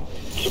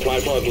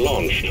 Supply pod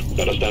launched.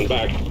 Let us stand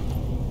back.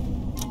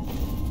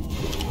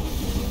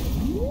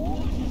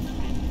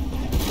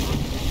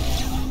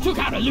 Took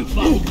out a loot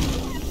box.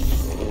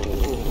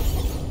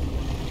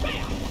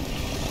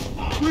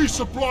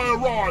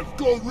 Resupply arrived.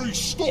 Go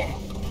restock.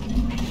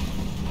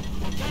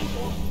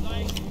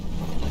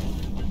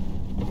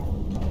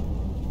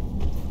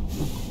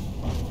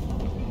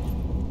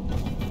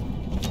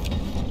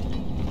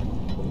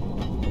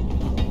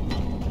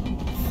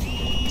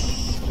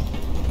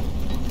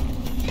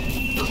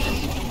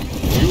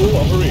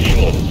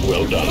 Operational.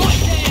 Well done.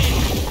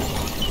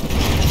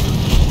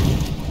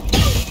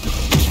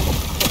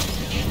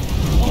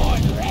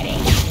 Board ready.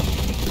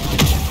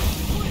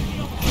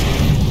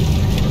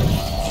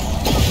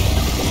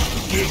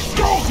 This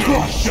go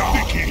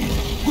sticky!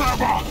 Grab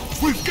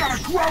her! We've got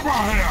a grabber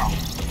here!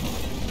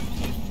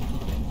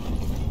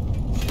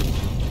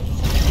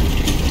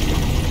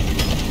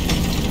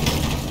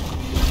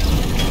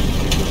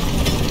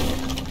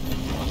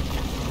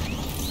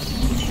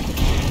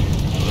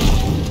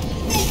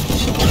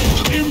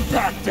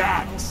 Impact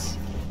axe!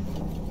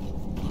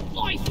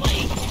 Life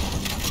lead.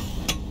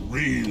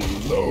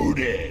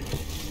 Reloaded!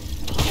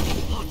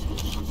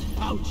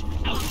 Ouch,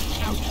 ouch,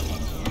 ouch.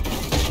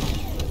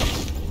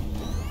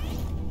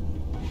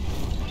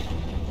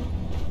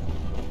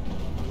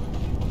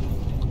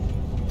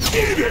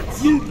 Eat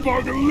it! Loot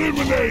bug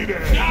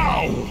eliminated!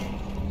 Ow!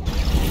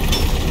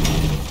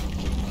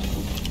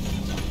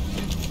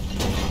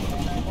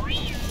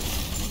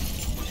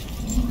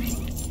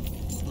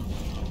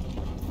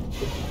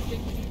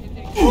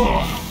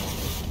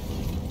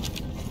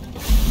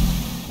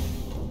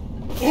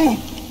 Oh!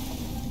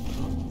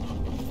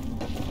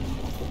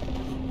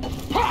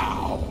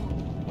 Pow!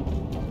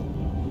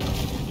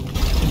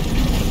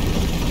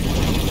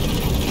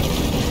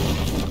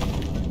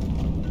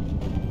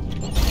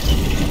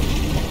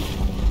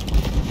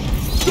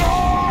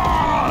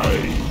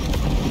 Die!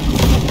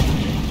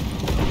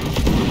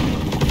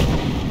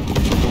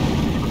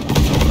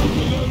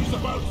 Those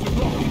about to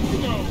rock and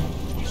snow,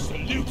 we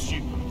salute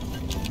you.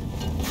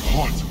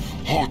 Hot,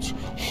 hot,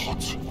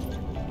 hot.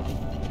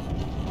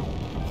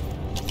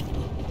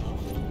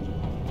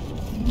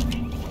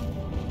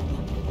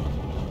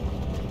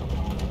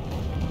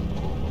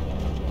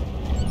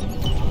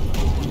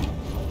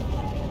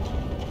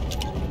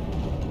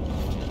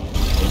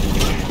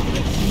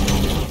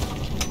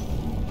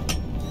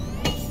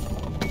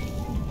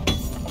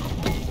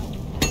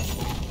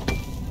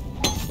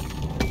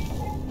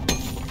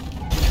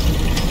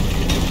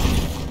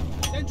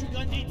 Sentry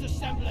gun needs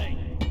assembling.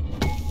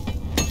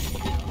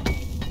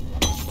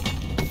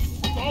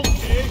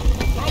 Donkey,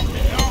 come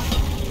here.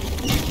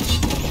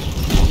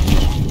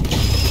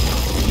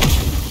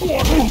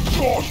 What a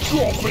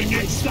jaw-dropping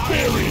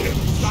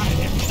experience!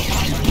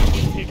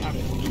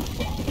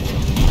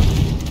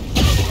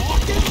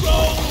 Rock and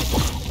roll.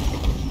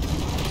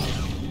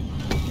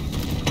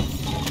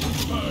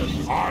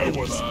 I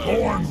was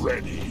born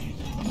ready.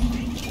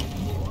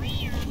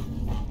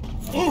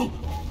 Oh,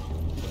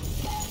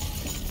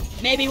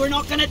 Maybe we're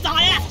not gonna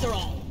die after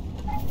all.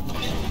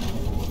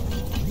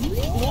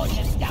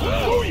 Gorgeous down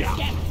Oh, yeah.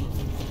 step.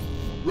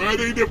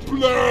 ready to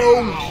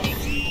blow!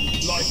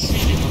 Like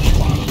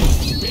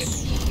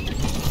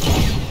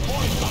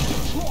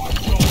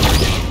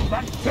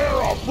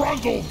Bacteria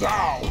brundle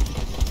down!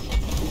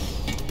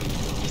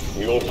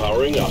 Mule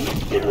powering up.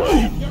 Good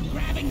work. Your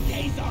grabbing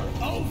days are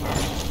over.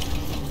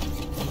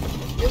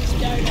 You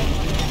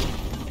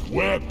started.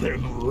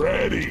 Weapon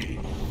ready!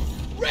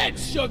 Red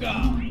sugar.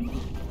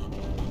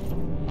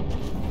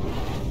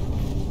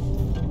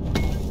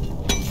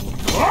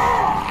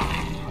 Ah!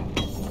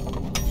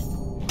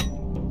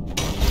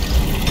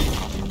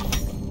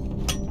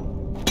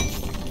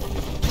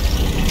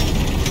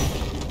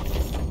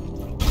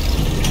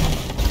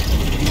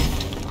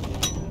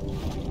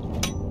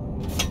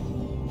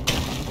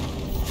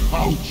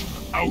 Ouch!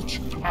 Ouch!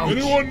 Ouch!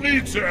 Anyone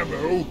needs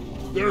ammo?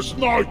 There's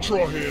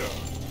nitro here.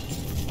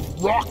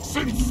 Rocks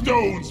and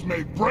stones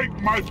may break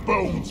my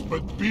bones,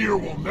 but beer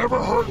will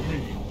never hurt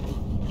me.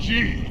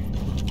 Gee,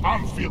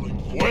 I'm feeling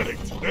poetic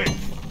today.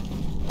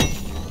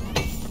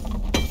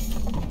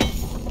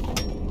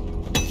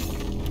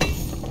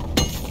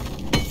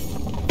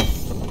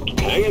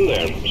 Hang in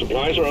there.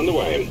 Supplies are on the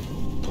way.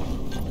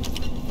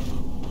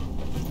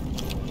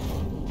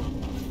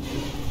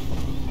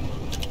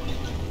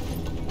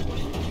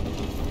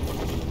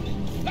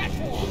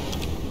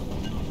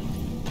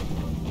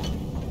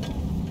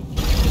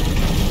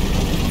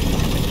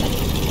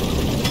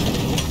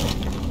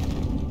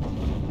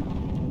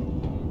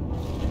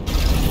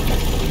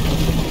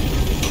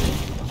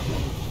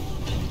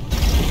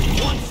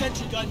 One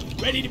sentry gun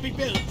ready to be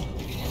built.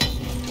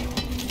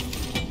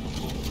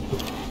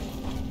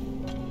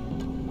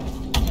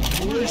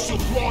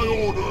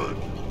 Resupply ordered!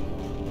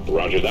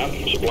 Roger that.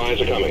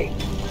 Supplies are coming.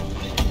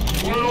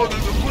 I ordered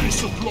a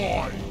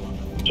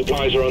resupply!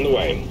 Supplies are on the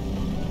way.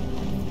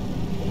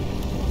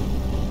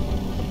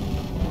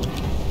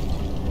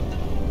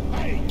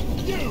 Hey,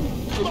 you!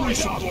 The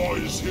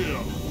resupply is here!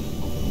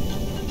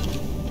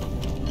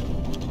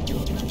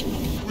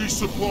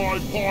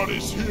 Resupply pod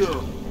is here!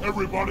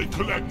 Everybody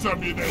collect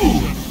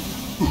ammunition!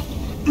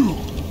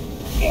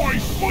 Oi,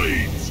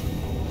 fleet!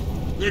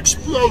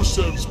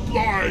 Explosives,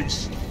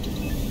 flies!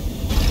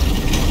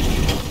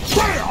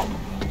 Bam!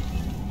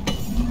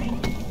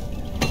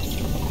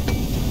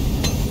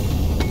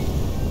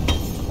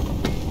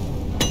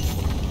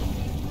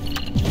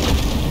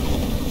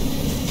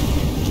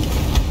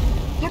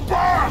 The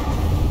back!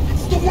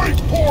 It's the wake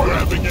point!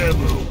 Grabbing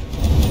ammo!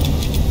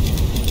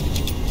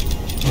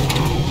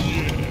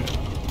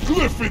 Yeah!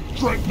 Glyphid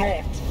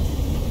Dreadnought!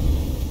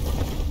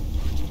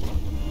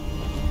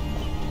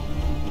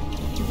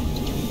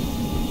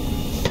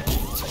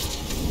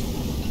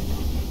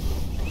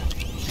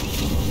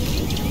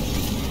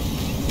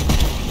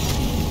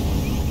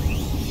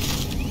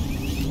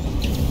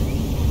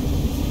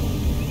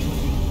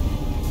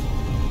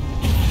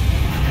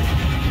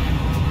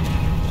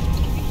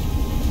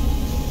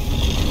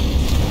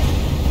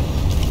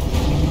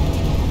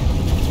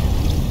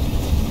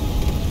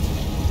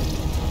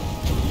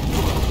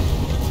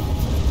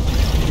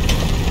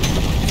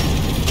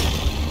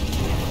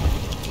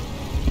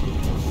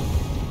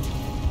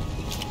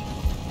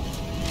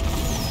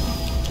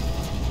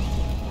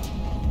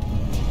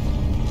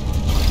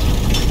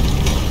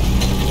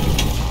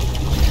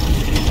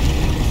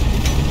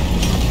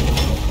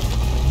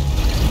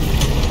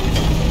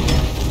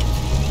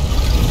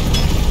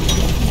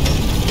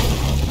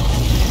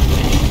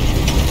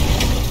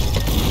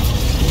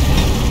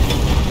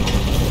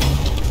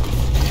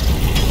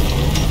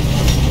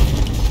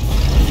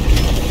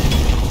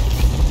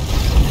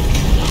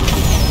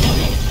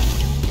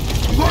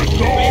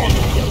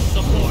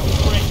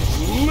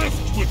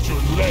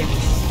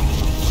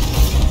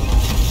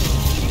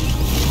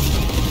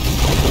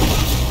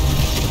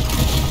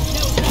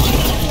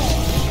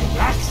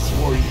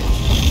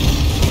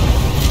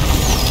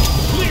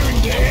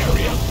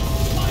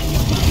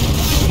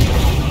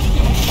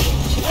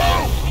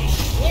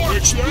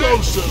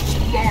 Explosives,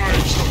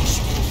 lives of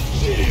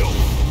steel!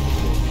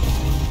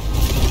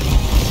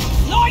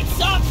 Lights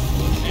up!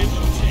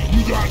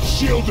 You got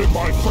shielded,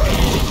 my friend!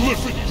 The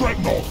Glyphid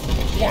Dreadnought!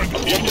 Find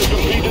it! Objective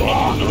completed.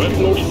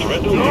 Dreadnought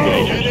threat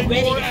eliminated.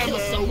 Ready to kill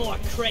some more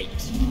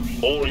crates.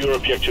 All your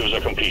objectives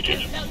are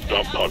completed.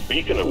 Drop pod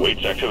beacon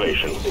awaits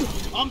activation.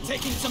 I'm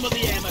taking some of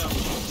the ammo.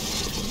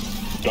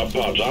 Drop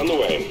pod's on the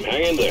way.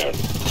 Hang in there.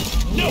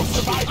 No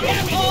survivor!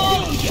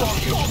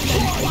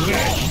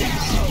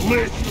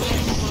 Let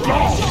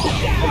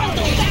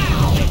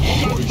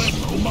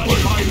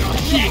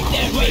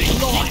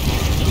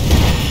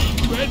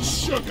Red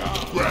sugar!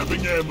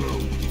 Grabbing ammo!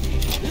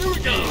 Here we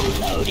go!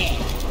 Loaded!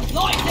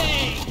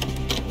 Lightning!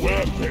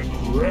 Weapon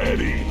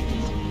ready!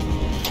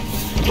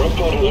 Drop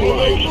pod has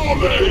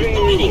arrived. Retrieving the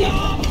Lighting mule.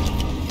 up!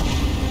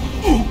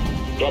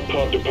 Drop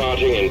pod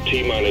departing in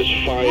T-minus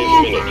 5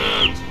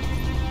 minutes.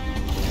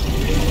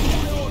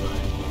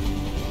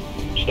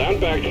 Stand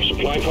back.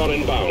 Supply pod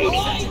inbound.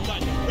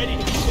 Ready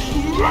to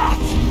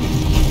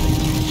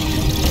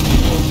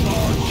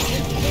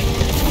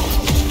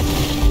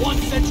one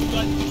sentry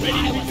gun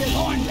ready to be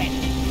ready.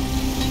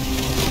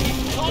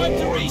 Time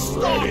to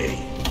restock.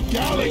 Ready!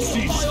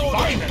 Galaxy's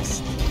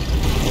finest!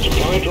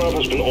 Supply drop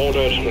has been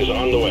ordered and is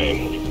on the way.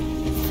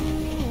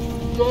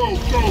 Go,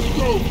 go,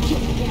 go!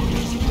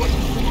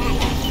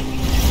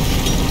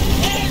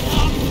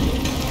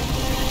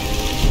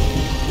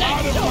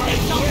 Out of my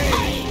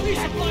way!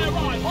 Resupply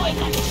arrived. I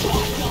got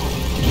shot.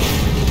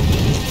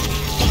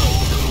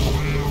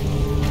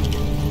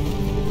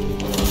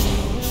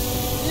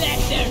 Let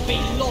there be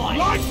light.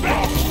 Light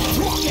back!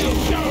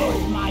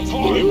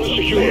 Mule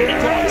secured.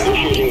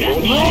 Initiating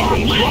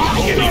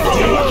launch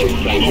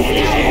sequence.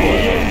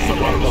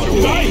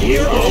 Thank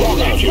you for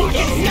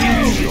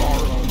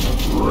your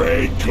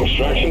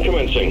Extraction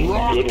commencing.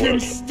 Rock Good and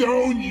work.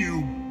 stone,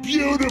 you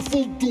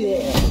beautiful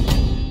dwarf!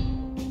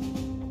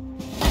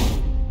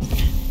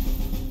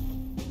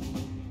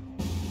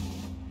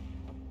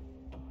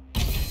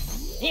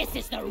 This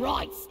is the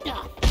right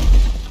stuff.